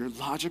 you're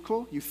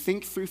logical, you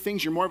think through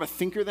things, you're more of a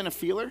thinker than a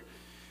feeler.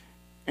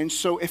 And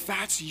so if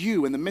that's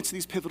you in the midst of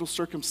these pivotal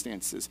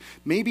circumstances,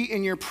 maybe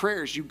in your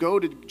prayers you go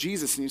to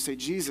Jesus and you say,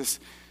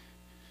 Jesus,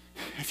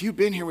 if you'd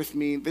been here with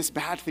me, this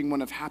bad thing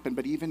wouldn't have happened,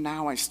 but even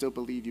now I still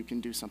believe you can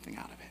do something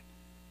out of it.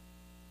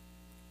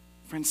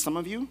 Friends, some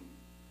of you,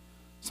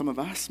 some of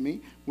us,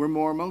 me, we're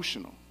more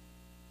emotional.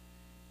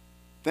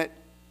 That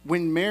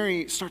when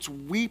Mary starts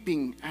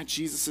weeping at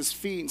Jesus'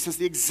 feet and says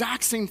the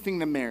exact same thing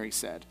that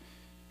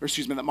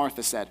that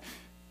Martha said,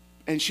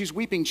 and she's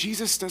weeping,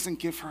 Jesus doesn't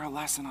give her a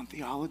lesson on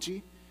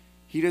theology.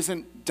 He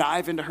doesn't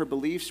dive into her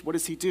beliefs. What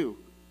does he do?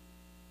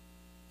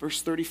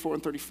 Verse 34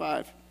 and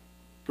 35.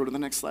 Go to the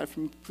next slide for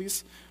me,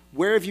 please.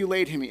 Where have you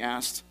laid him, he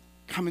asked.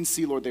 Come and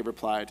see, Lord, they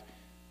replied.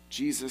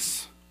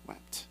 Jesus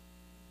wept.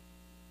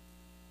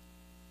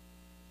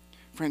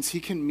 Friends, he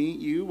can meet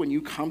you when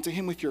you come to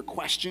him with your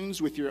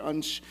questions, with your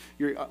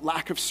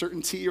lack of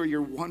certainty, or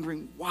you're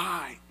wondering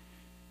why.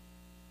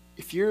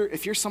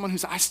 If you're someone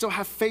who's, I still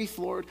have faith,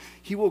 Lord,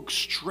 he will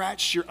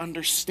stretch your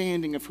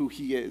understanding of who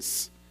he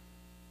is.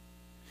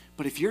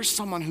 But if you're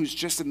someone who's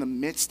just in the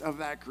midst of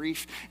that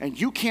grief and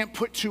you can't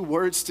put two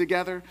words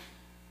together,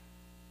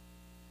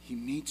 he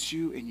meets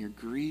you in your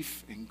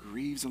grief and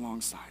grieves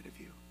alongside of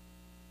you.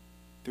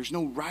 There's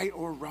no right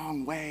or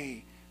wrong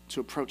way to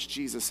approach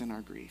Jesus in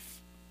our grief.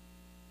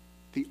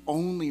 The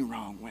only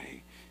wrong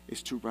way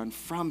is to run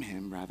from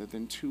him rather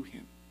than to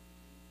him.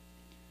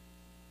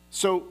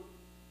 So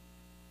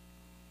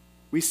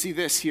we see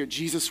this here.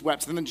 Jesus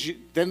wept.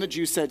 Then the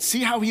Jews said,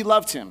 see how he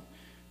loved him.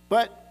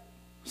 But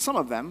some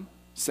of them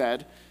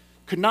said,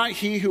 could not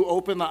he who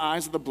opened the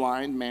eyes of the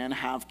blind man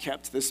have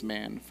kept this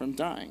man from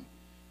dying?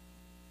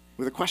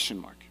 With a question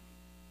mark.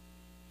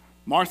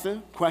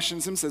 Martha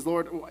questions him, says,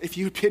 Lord, if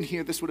you had been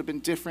here, this would have been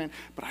different,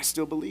 but I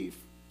still believe.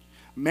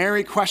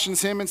 Mary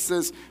questions him and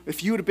says,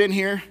 if you would have been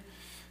here,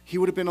 he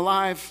would have been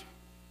alive,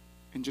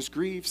 and just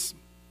grieves.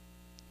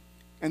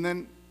 And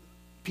then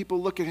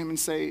people look at him and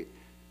say,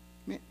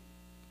 man,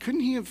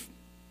 couldn't he have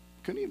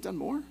done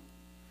more?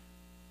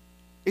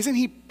 Isn't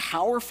he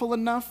powerful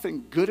enough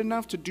and good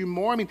enough to do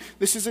more? I mean,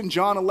 this is in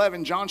John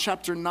 11, John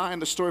chapter 9,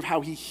 the story of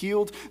how he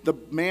healed the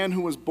man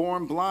who was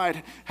born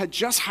blind had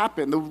just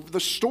happened. The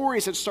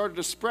stories had started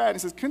to spread. He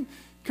says,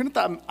 couldn't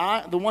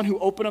the one who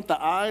opened up the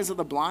eyes of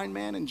the blind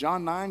man in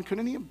John 9,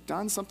 couldn't he have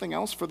done something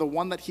else for the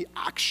one that he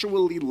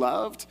actually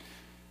loved?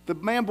 The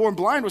man born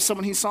blind was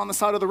someone he saw on the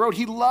side of the road.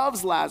 He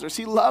loves Lazarus.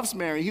 He loves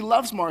Mary. He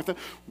loves Martha.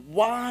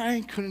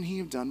 Why couldn't he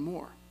have done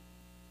more?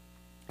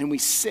 And we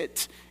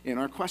sit in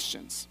our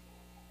questions.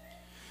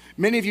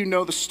 Many of you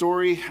know the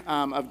story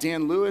of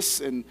Dan Lewis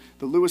and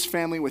the Lewis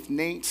family with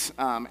Nate.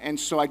 And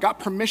so I got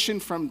permission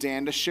from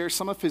Dan to share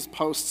some of his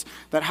posts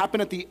that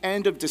happened at the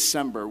end of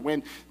December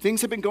when things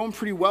had been going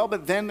pretty well,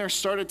 but then there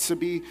started to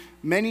be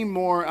many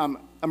more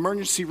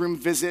emergency room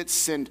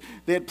visits, and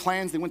they had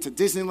plans. They went to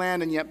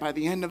Disneyland, and yet by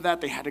the end of that,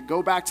 they had to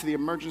go back to the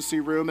emergency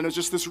room. And it was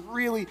just this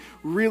really,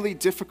 really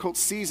difficult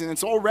season.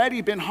 It's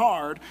already been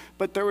hard,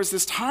 but there was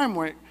this time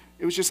where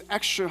it was just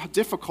extra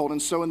difficult.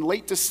 And so in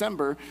late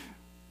December,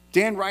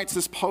 Dan writes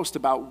this post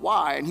about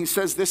why, and he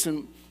says this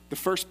in the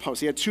first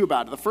post. He had two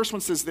about it. The first one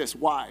says this,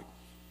 why?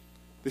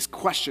 This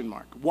question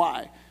mark,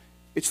 why?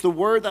 It's the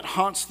word that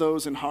haunts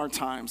those in hard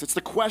times. It's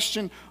the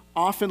question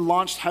often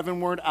launched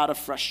heavenward out of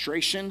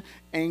frustration,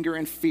 anger,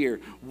 and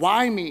fear.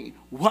 Why me?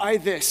 Why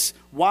this?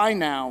 Why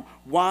now?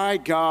 Why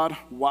God?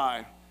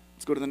 Why?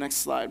 Let's go to the next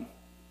slide.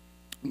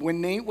 When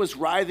Nate was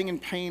writhing in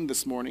pain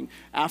this morning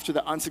after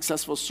the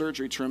unsuccessful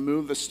surgery to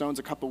remove the stones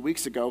a couple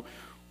weeks ago,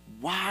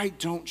 why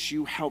don't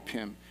you help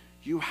him?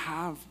 You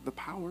have the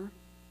power.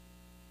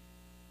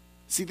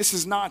 See, this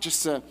is not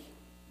just a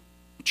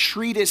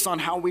treatise on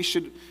how we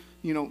should,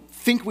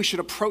 think we should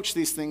approach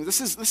these things. This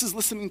is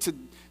listening to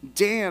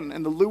Dan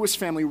and the Lewis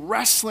family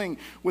wrestling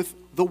with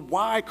the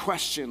why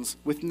questions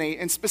with Nate,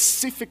 and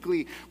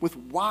specifically with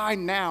why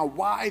now,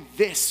 why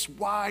this,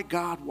 why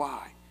God,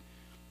 why?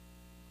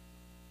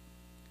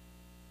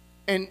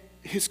 And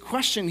his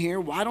question here,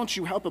 why don't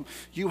you help him?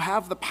 You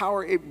have the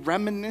power. It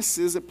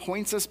reminisces, it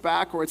points us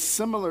back, or it's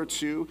similar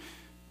to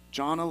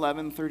John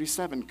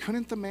 11:37.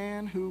 Couldn't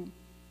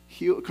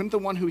the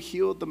one who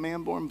healed the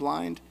man born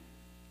blind,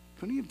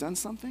 couldn't he have done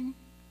something?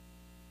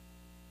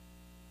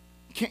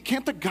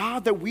 Can't the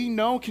God that we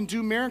know can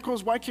do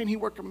miracles, why can't he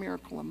work a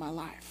miracle in my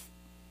life?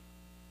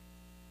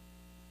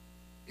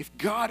 If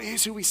God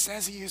is who he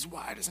says he is,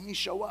 why doesn't he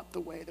show up the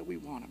way that we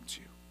want him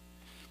to?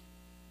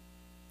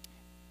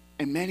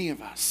 And many of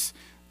us,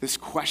 this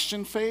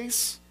question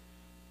phase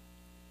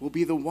will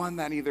be the one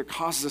that either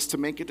causes us to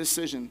make a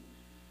decision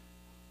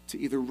to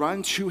either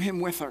run to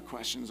him with our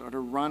questions or to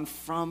run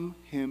from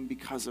him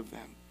because of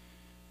them.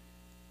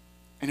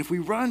 And if we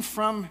run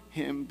from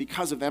him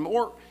because of them,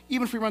 or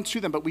even if we run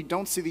to them but we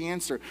don't see the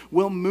answer,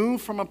 we'll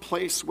move from a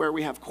place where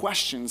we have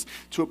questions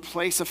to a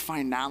place of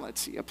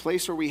finality, a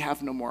place where we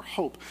have no more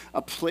hope,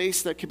 a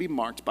place that could be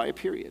marked by a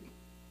period.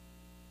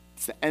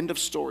 It's the end of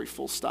story,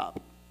 full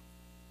stop.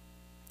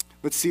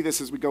 Let's see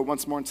this as we go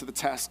once more into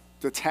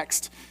the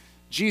text.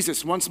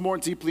 Jesus, once more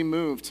deeply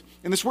moved.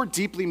 And this word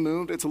deeply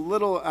moved, it's a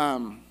little,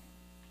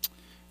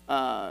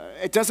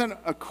 it doesn't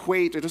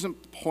equate, it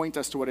doesn't point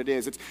us to what it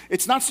is.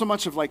 It's not so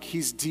much of like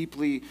he's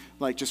deeply,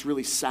 like just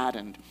really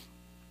saddened.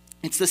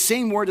 It's the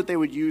same word that they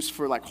would use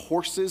for like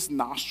horses'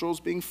 nostrils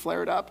being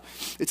flared up.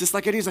 It's just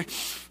like, he's like,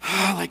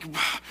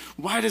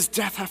 why does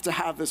death have to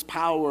have this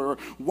power? Or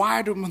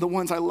why do the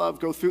ones I love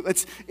go through?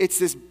 It's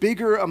this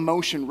bigger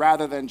emotion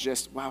rather than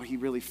just, wow, he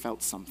really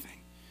felt something.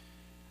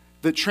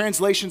 The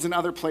translations in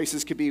other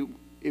places could be,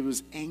 it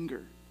was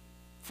anger,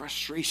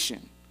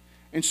 frustration.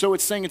 And so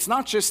it's saying it's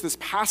not just this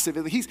passive.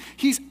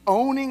 He's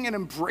owning and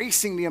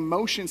embracing the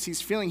emotions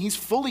he's feeling. He's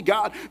fully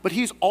God, but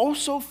he's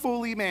also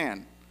fully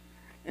man.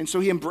 And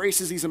so he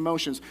embraces these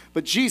emotions.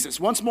 But Jesus,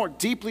 once more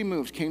deeply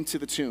moved, came to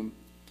the tomb.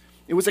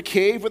 It was a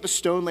cave with a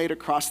stone laid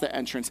across the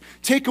entrance.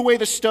 Take away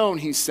the stone,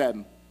 he said.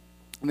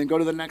 And then go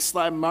to the next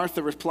slide.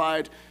 Martha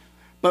replied,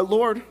 but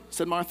Lord,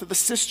 said Martha, the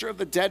sister of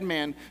the dead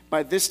man,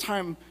 by this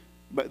time,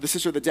 the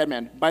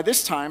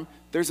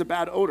there's a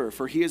bad odor,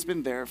 for he has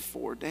been there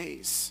 4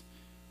 days,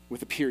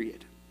 with a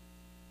period.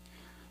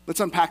 Let's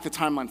unpack the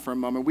timeline for a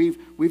moment.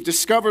 We've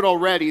discovered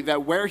already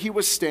that where he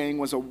was staying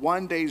was a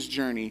 1 day's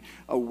journey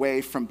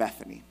away from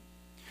Bethany.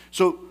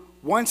 So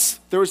once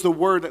there was the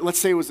word, let's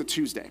say it was a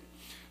Tuesday.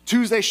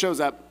 Tuesday shows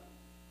up,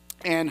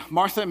 and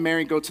Martha and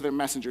Mary go to their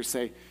messenger,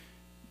 say,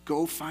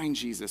 go find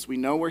Jesus. We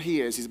know where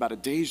he is. He's about a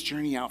day's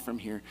journey out from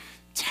here.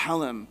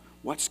 Tell him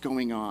what's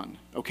going on.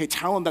 Okay,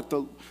 tell him that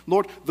the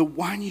Lord, the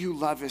one you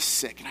love, is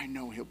sick, and I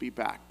know he'll be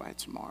back by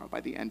tomorrow,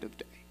 by the end of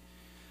the day.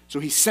 So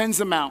he sends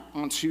them out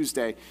on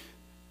Tuesday.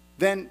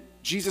 Then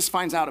Jesus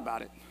finds out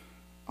about it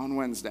on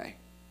Wednesday.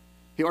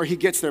 He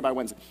gets there by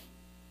Wednesday.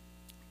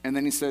 And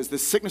then he says,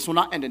 this sickness will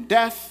not end in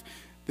death.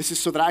 This is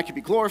so that I can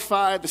be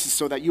glorified. This is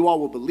so that you all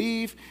will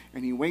believe.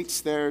 And he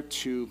waits there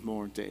 2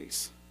 more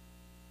days.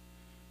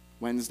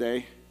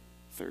 Wednesday,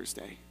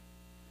 Thursday.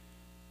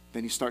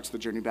 Then he starts the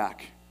journey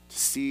back to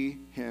see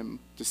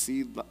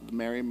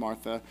Mary and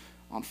Martha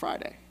on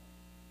Friday.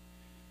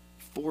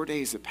 4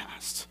 days have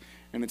passed.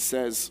 And it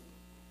says,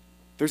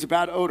 there's a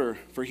bad odor,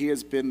 for he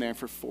has been there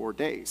for 4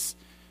 days.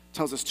 It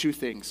tells us 2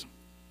 things.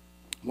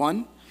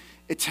 One,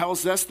 it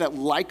tells us that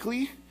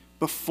likely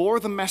before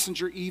the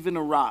messenger even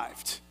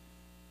arrived,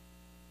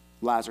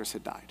 Lazarus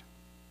had died.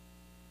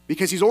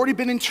 Because he's already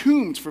been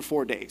entombed for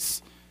 4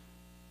 days.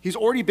 He's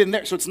already been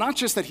there. So it's not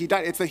just that he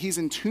died, it's that he's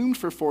entombed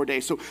for 4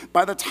 days. So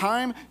by the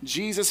time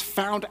Jesus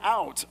found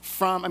out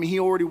he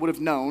already would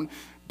have known,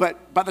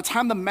 but by the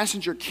time the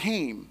messenger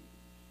came,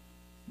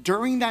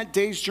 during that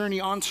day's journey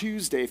on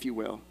Tuesday, if you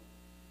will,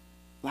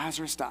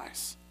 Lazarus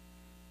dies.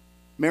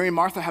 Mary and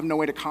Martha have no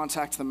way to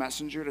contact the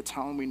messenger to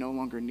tell him we no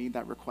longer need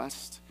that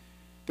request.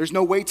 There's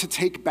no way to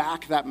take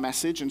back that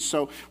message. And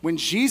so when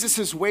Jesus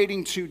is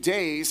waiting 2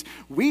 days,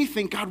 we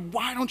think, God,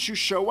 why don't you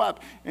show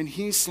up? And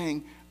he's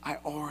saying, I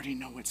already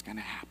know what's going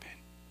to happen.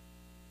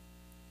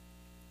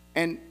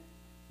 And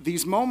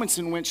these moments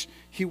in which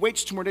he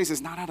waits 2 more days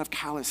is not out of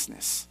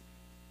callousness.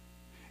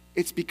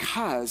 It's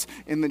because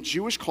in the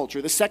Jewish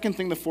culture, the second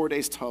thing the 4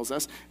 days tells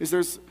us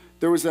is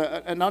there was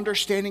an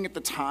understanding at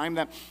the time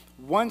that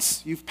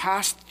once you've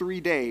passed 3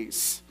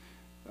 days,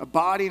 a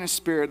body and a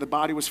spirit, the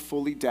body was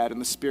fully dead and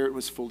the spirit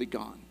was fully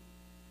gone.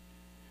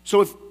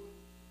 So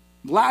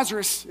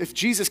if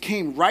Jesus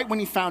came right when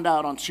he found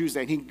out on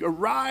Tuesday, and he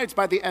arrived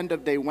by the end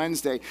of day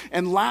Wednesday,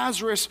 and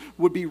Lazarus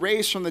would be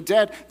raised from the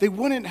dead, they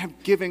wouldn't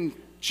have given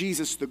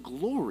Jesus the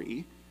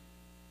glory.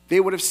 They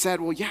would have said,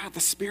 well, yeah,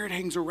 the spirit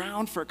hangs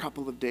around for a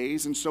couple of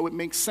days, and so it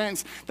makes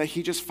sense that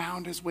he just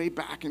found his way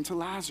back into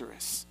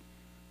Lazarus.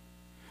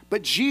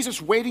 But Jesus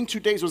waiting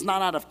 2 days was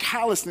not out of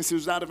callousness, it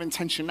was out of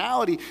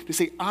intentionality to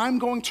say, I'm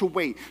going to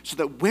wait so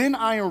that when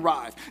I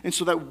arrive, and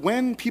so that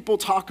when people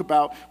talk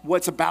about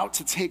what's about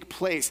to take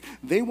place,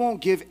 they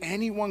won't give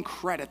anyone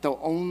credit, they'll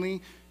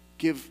only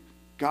give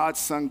God's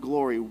Son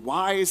glory.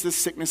 Why is this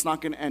sickness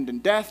not going to end in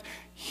death?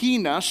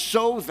 Hina,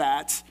 so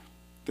that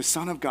the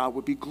Son of God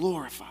would be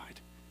glorified.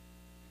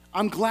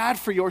 I'm glad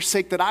for your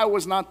sake that I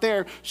was not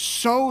there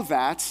so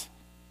that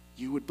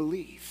you would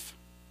believe.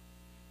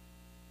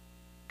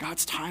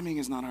 God's timing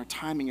is not our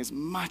timing as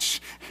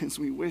much as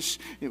we wish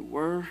it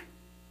were.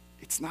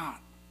 It's not.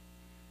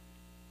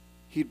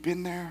 He'd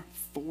been there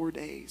 4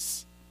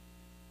 days.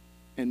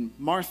 And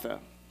Martha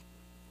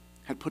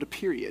had put a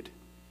period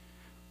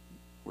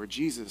where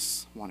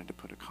Jesus wanted to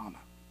put a comma.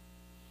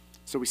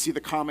 So we see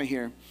the comma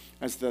here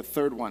as the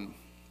third one.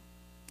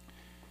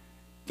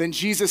 Then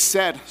Jesus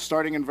said,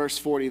 starting in verse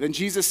 40, then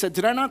Jesus said,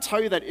 did I not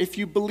tell you that if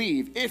you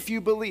believe,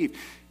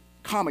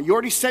 comma, you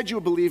already said you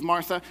would believe,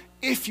 Martha.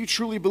 If you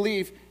truly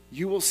believe,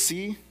 you will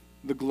see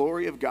the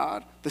glory of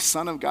God. The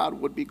Son of God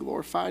would be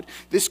glorified.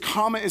 This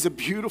comma is a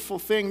beautiful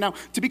thing. Now,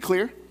 to be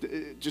clear,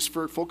 just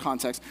for full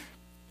context,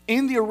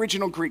 in the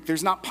original Greek,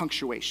 there's not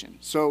punctuation.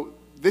 So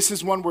this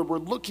is one where we're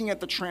looking at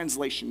the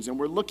translations and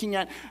we're looking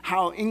at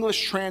how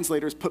English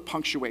translators put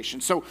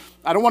punctuation. So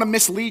I don't want to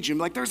mislead you.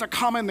 Like, there's a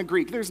comma in the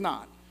Greek. There's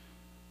not.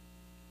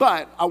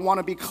 But I want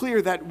to be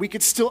clear that we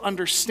could still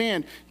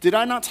understand. Did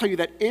I not tell you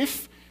that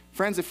if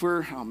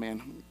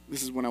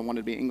this is when I wanted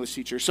to be an English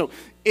teacher. So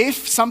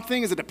if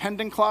something is a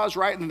dependent clause,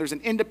 right, and then there's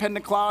an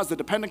independent clause, the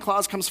dependent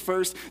clause comes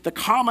first, the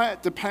comma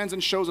depends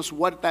and shows us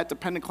what that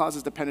dependent clause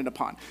is dependent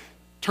upon.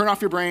 Turn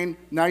off your brain,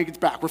 now you get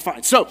back, we're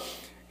fine. So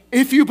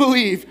if you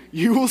believe,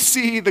 you will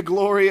see the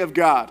glory of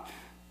God.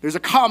 There's a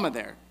comma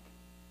there.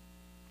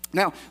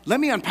 Now, let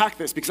me unpack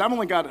this because I've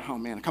only got,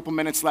 a couple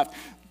minutes left.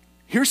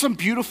 Here's some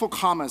beautiful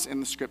commas in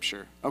the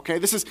scripture,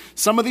 okay?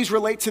 Some of these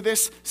relate to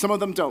this, some of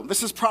them don't.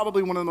 This is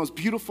probably one of the most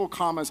beautiful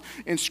commas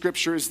in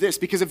scripture is this,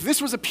 because if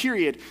this was a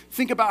period,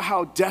 think about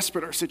how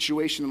desperate our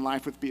situation in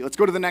life would be. Let's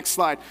go to the next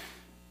slide.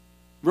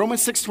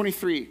 Romans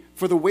 6:23,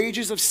 for the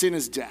wages of sin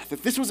is death.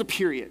 If this was a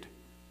period,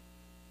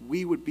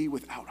 we would be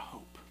without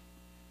hope.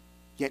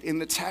 Yet in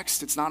the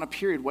text, it's not a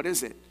period. What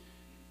is it?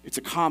 It's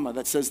a comma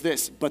that says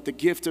this, but the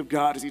gift of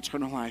God is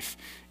eternal life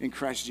in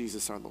Christ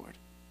Jesus our Lord.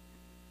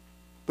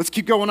 Let's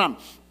keep going on.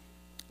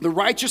 The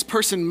righteous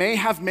person may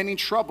have many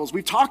troubles.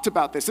 We've talked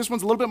about this. This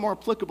one's a little bit more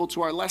applicable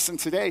to our lesson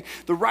today.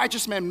 The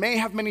righteous man may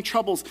have many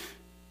troubles,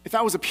 If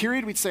that was a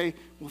period, we'd say,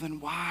 well, then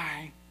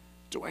why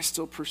do I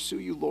still pursue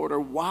you, Lord? Or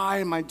why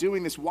am I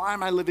doing this? Why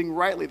am I living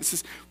rightly? This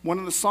is one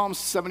of the Psalms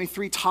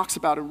 73 talks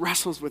about and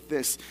wrestles with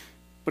this.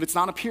 But it's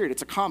not a period,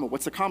 it's a comma.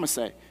 What's the comma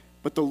say?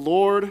 But the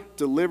Lord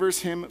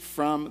delivers him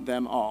from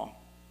them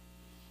all.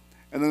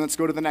 And then let's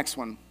go to the next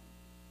one.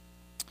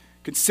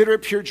 Consider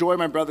it pure joy,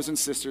 my brothers and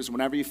sisters,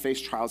 whenever you face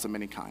trials of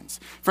many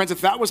kinds. Friends,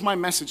 if that was my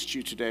message to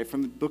you today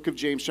from the book of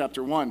James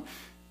chapter 1,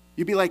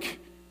 you'd be like,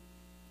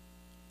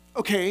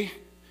 okay,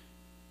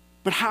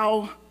 but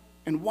how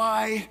and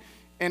why?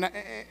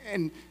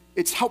 And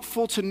it's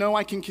helpful to know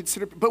I can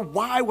consider, but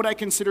why would I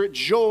consider it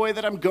joy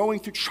that I'm going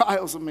through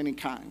trials of many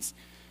kinds?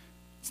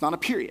 It's not a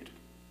period.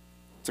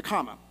 It's a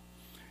comma.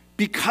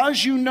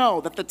 Because you know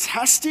that the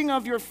testing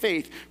of your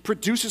faith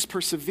produces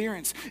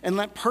perseverance, and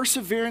let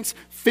perseverance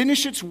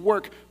finish its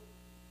work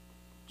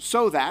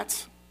so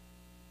that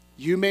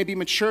you may be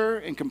mature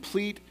and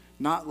complete,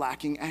 not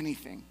lacking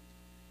anything.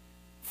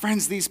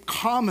 Friends, these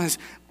commas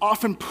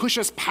often push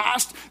us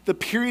past the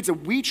periods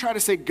that we try to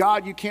say,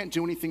 God, you can't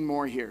do anything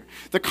more here.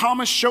 The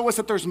commas show us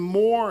that there's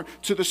more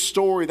to the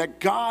story, that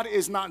God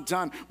is not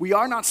done. We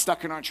are not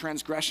stuck in our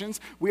transgressions.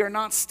 We are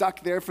not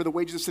stuck there for the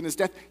wages of sin is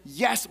death.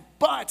 Yes,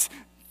 but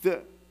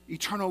the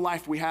eternal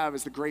life we have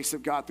is the grace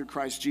of God through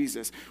Christ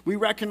Jesus. We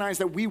recognize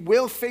that we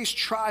will face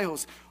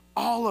trials,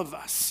 all of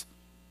us.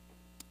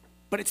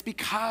 But it's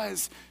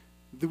because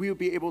we will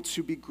be able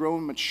to be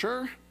grown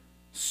mature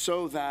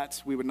so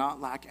that we would not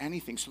lack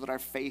anything, so that our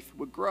faith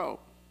would grow.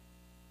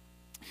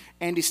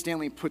 Andy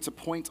Stanley puts a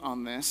point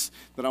on this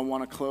that I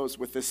want to close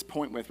with this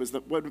point with, was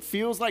that when it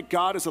feels like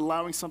God is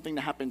allowing something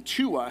to happen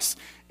to us,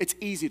 it's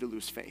easy to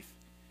lose faith.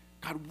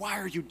 God, why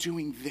are you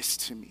doing this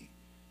to me?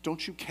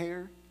 Don't you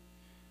care?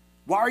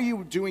 Why are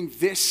you doing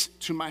this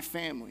to my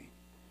family?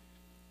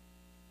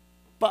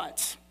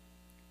 But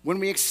when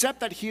we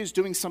accept that he is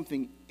doing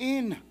something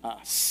in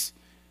us,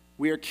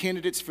 we are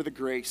candidates for the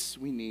grace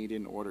we need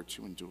in order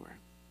to endure.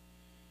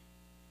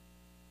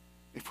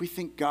 If we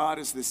think God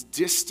is this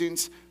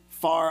distant,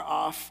 far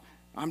off,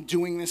 I'm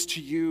doing this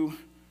to you,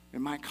 it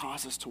might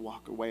cause us to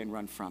walk away and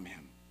run from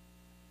him.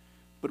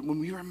 But when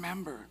we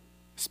remember,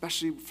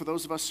 especially for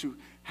those of us who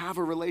have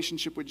a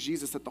relationship with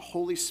Jesus, that the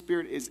Holy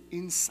Spirit is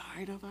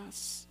inside of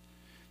us,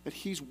 that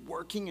he's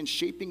working and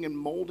shaping and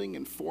molding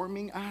and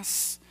forming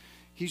us,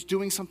 he's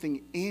doing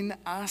something in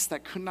us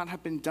that could not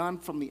have been done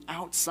from the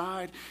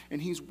outside,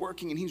 and he's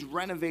working and he's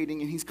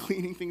renovating and he's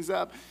cleaning things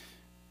up,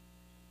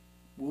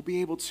 we'll be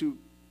able to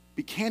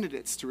be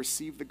candidates to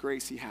receive the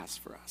grace he has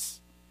for us.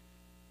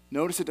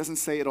 Notice it doesn't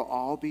say it'll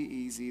all be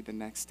easy the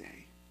next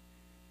day.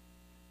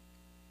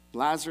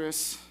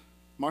 Lazarus,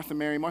 Martha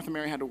Mary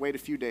had to wait a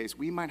few days.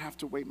 We might have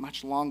to wait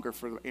much longer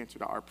for the answer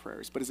to our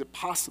prayers. But is it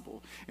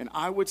possible? And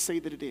I would say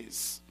that it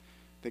is,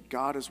 that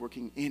God is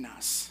working in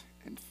us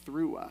and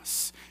through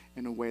us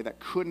in a way that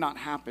could not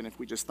happen if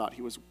we just thought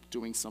he was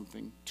doing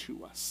something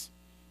to us.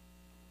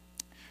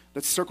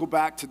 Let's circle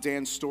back to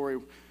Dan's story.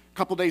 A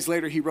couple days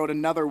later, he wrote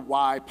another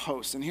why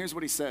post. And here's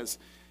what he says.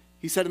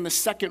 He said in the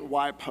second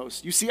why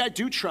post, you see, I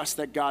do trust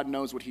that God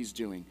knows what he's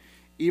doing,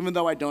 even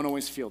though I don't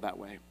always feel that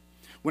way.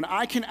 When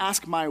I can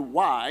ask my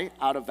why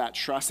out of that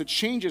trust, it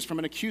changes from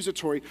an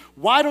accusatory,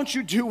 why don't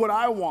you do what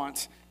I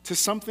want, to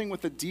something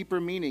with a deeper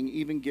meaning,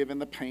 even given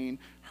the pain,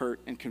 hurt,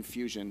 and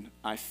confusion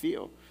I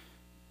feel.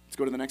 Let's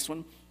go to the next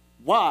one.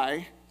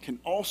 Why can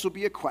also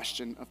be a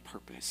question of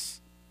purpose.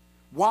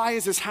 Why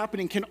is this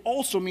happening can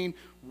also mean,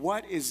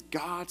 what is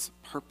God's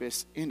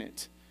purpose in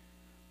it?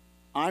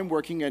 I'm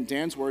working, in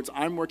Dan's words,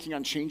 I'm working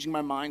on changing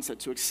my mindset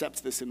to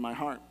accept this in my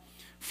heart.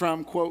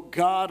 From, quote,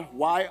 God,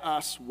 why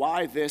us,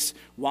 why this,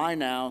 why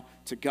now,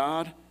 to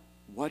God,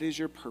 what is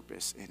your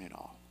purpose in it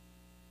all?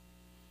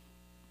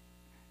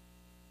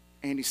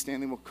 Andy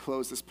Stanley will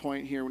close this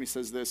point here when he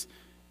says this.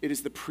 It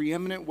is the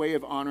preeminent way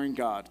of honoring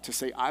God to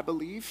say, I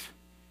believe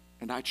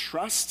and I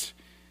trust,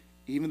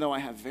 even though I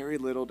have very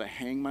little to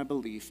hang my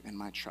belief and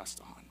my trust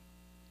on.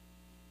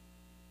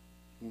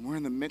 When we're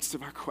in the midst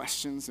of our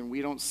questions and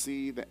we don't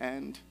see the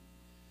end,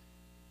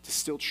 to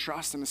still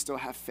trust and to still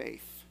have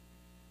faith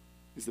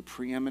is the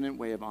preeminent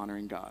way of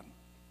honoring God.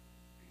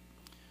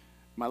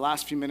 My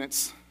last few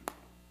minutes,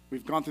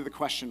 we've gone through the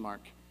question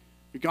mark.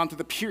 We've gone through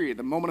the period,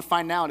 the moment of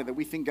finality that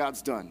we think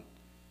God's done,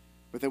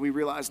 but that we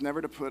realize never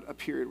to put a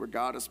period where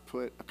God has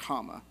put a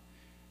comma.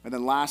 And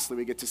then lastly,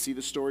 we get to see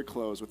the story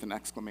close with an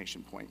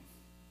exclamation point.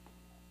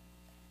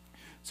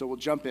 So we'll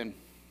jump in. It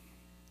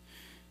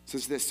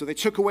says this, so they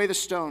took away the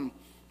stone.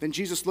 Then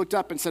Jesus looked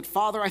up and said,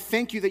 Father, I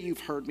thank you that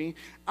you've heard me.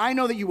 I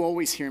know that you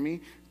always hear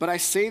me, but I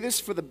say this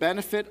for the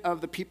benefit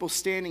of the people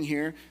standing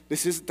here.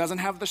 This doesn't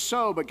have the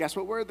so, but guess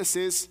what word this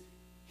is?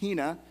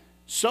 Hina.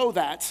 So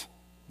that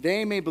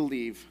they may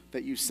believe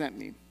that you sent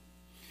me.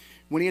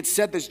 When he had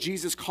said this,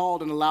 Jesus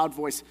called in a loud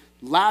voice,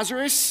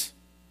 Lazarus,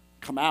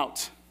 come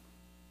out.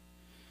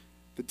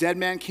 The dead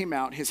man came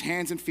out, his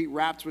hands and feet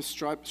wrapped with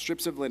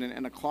strips of linen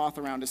and a cloth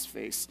around his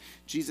face.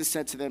 Jesus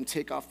said to them,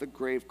 take off the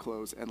grave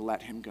clothes and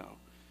let him go.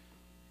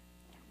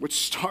 Which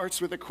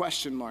starts with a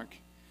question mark,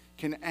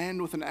 can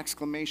end with an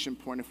exclamation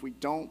point if we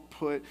don't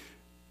put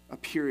a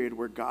period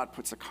where God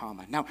puts a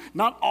comma. Now,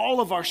 not all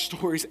of our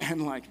stories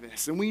end like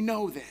this, and we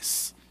know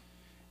this,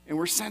 and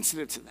we're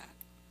sensitive to that.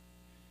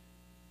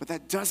 But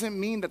that doesn't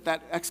mean that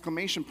that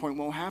exclamation point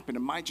won't happen.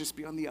 It might just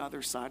be on the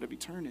other side of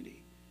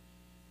eternity.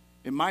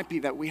 It might be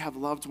that we have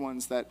loved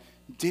ones that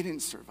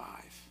didn't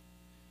survive,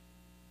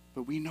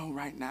 but we know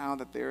right now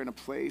that they're in a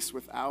place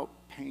without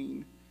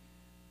pain,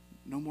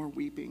 no more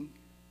weeping,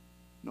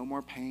 no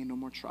more pain, no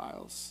more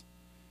trials,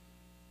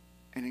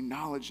 and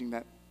acknowledging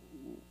that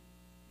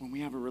when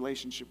we have a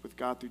relationship with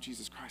God through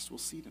Jesus Christ, we'll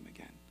see them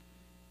again.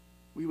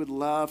 We would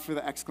love for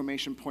the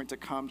exclamation point to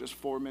come just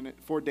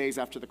 4 days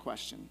after the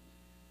question.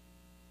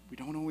 We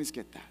don't always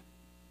get that,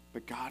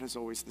 but God is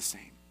always the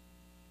same.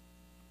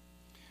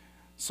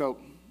 So,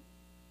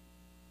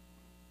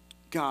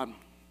 God,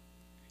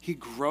 he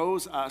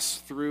grows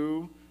us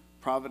through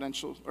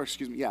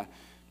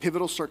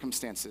pivotal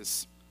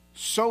circumstances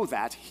so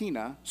that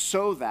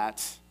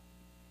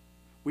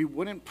we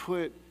wouldn't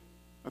put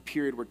a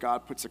period where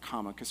God puts a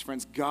comma. Because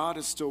friends, God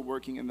is still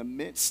working in the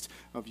midst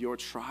of your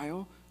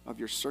trial, of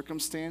your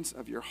circumstance,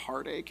 of your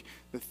heartache,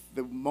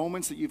 the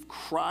moments that you've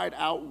cried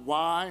out,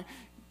 why?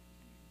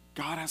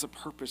 God has a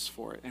purpose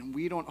for it. And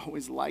we don't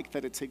always like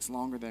that it takes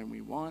longer than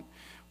we want.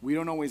 We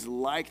don't always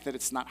like that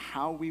it's not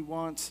how we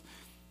want.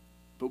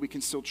 But we can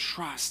still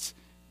trust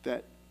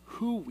that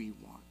who we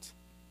want,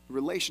 the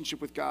relationship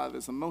with God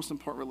is the most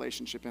important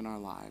relationship in our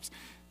lives.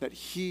 That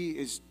he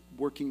is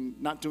working,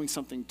 not doing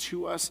something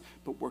to us,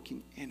 but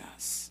working in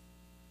us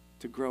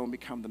to grow and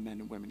become the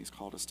men and women he's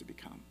called us to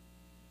become.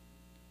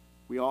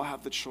 We all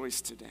have the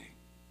choice today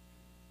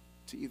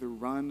to either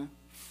run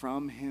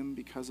from him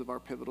because of our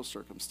pivotal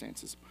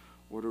circumstances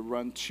or to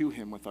run to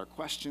him with our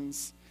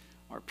questions,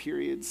 our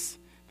periods,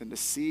 then to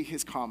see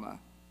his comma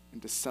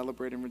and to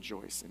celebrate and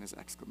rejoice in his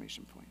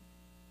exclamation point.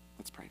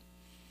 Let's pray.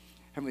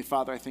 Heavenly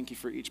Father, I thank you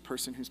for each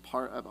person who's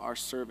part of our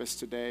service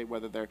today,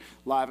 whether they're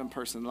live in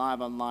person,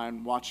 live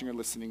online, watching or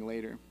listening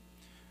later.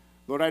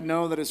 Lord, I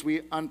know that as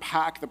we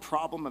unpack the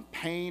problem of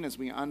pain, as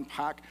we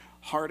unpack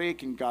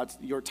heartache and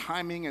your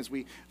timing, as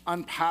we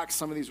unpack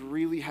some of these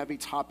really heavy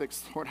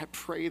topics, Lord, I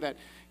pray that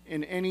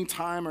in any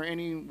time or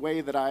any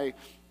way that I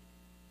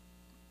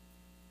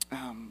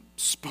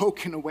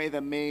spoke in a way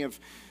that may have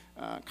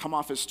come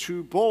off as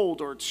too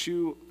bold or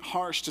too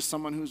harsh to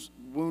someone who's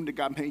wounded,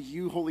 God, may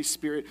you, Holy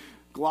Spirit,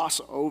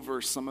 gloss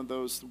over some of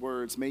those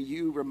words. May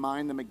you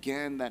remind them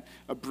again that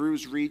a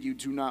bruised reed you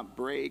do not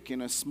break,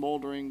 and a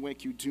smoldering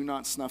wick you do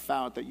not snuff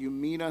out, that you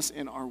meet us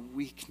in our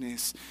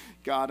weakness,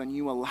 God, and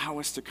you allow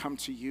us to come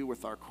to you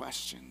with our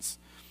questions.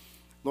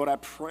 Lord, I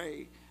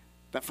pray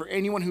that for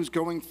anyone who's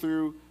going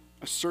through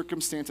a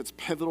circumstance that's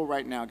pivotal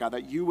right now, God,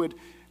 that you would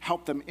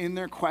help them in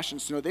their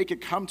questions to know they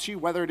could come to you,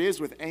 whether it is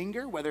with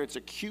anger, whether it's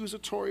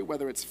accusatory,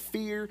 whether it's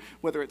fear,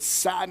 whether it's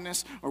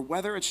sadness, or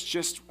whether it's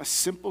just a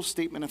simple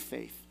statement of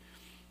faith.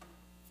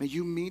 May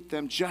you meet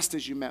them just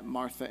as you met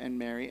Martha and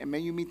Mary, and may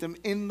you meet them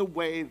in the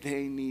way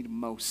they need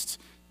most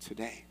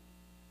today.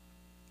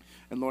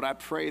 And Lord, I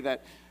pray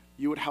that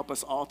you would help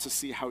us all to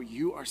see how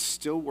you are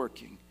still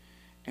working.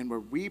 And where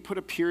we put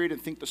a period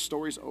and think the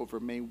story's over,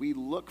 may we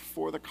look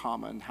for the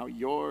comma and how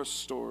your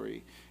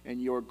story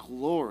and your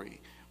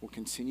glory will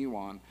continue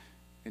on.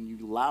 And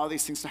you allow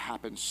these things to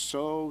happen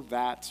so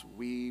that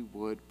we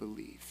would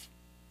believe.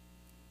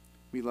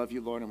 We love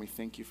you, Lord, and we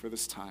thank you for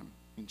this time.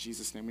 In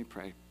Jesus' name we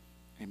pray.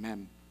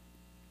 Amen.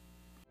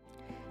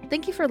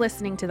 Thank you for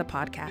listening to the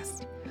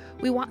podcast.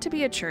 We want to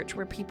be a church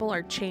where people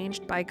are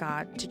changed by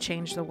God to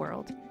change the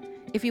world.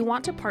 If you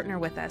want to partner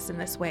with us in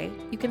this way,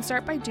 you can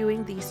start by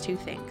doing these two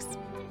things.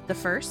 The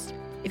first,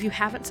 if you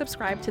haven't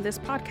subscribed to this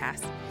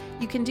podcast,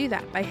 you can do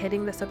that by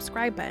hitting the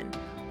subscribe button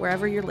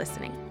wherever you're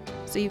listening,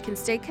 so you can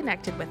stay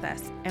connected with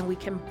us and we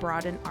can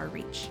broaden our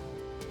reach.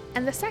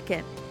 And the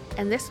second,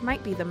 and this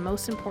might be the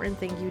most important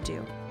thing you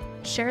do,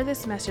 share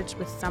this message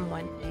with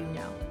someone you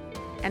know.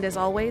 And as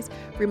always,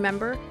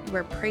 remember, you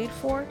are prayed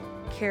for,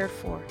 cared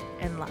for,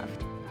 and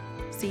loved.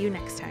 See you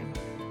next time.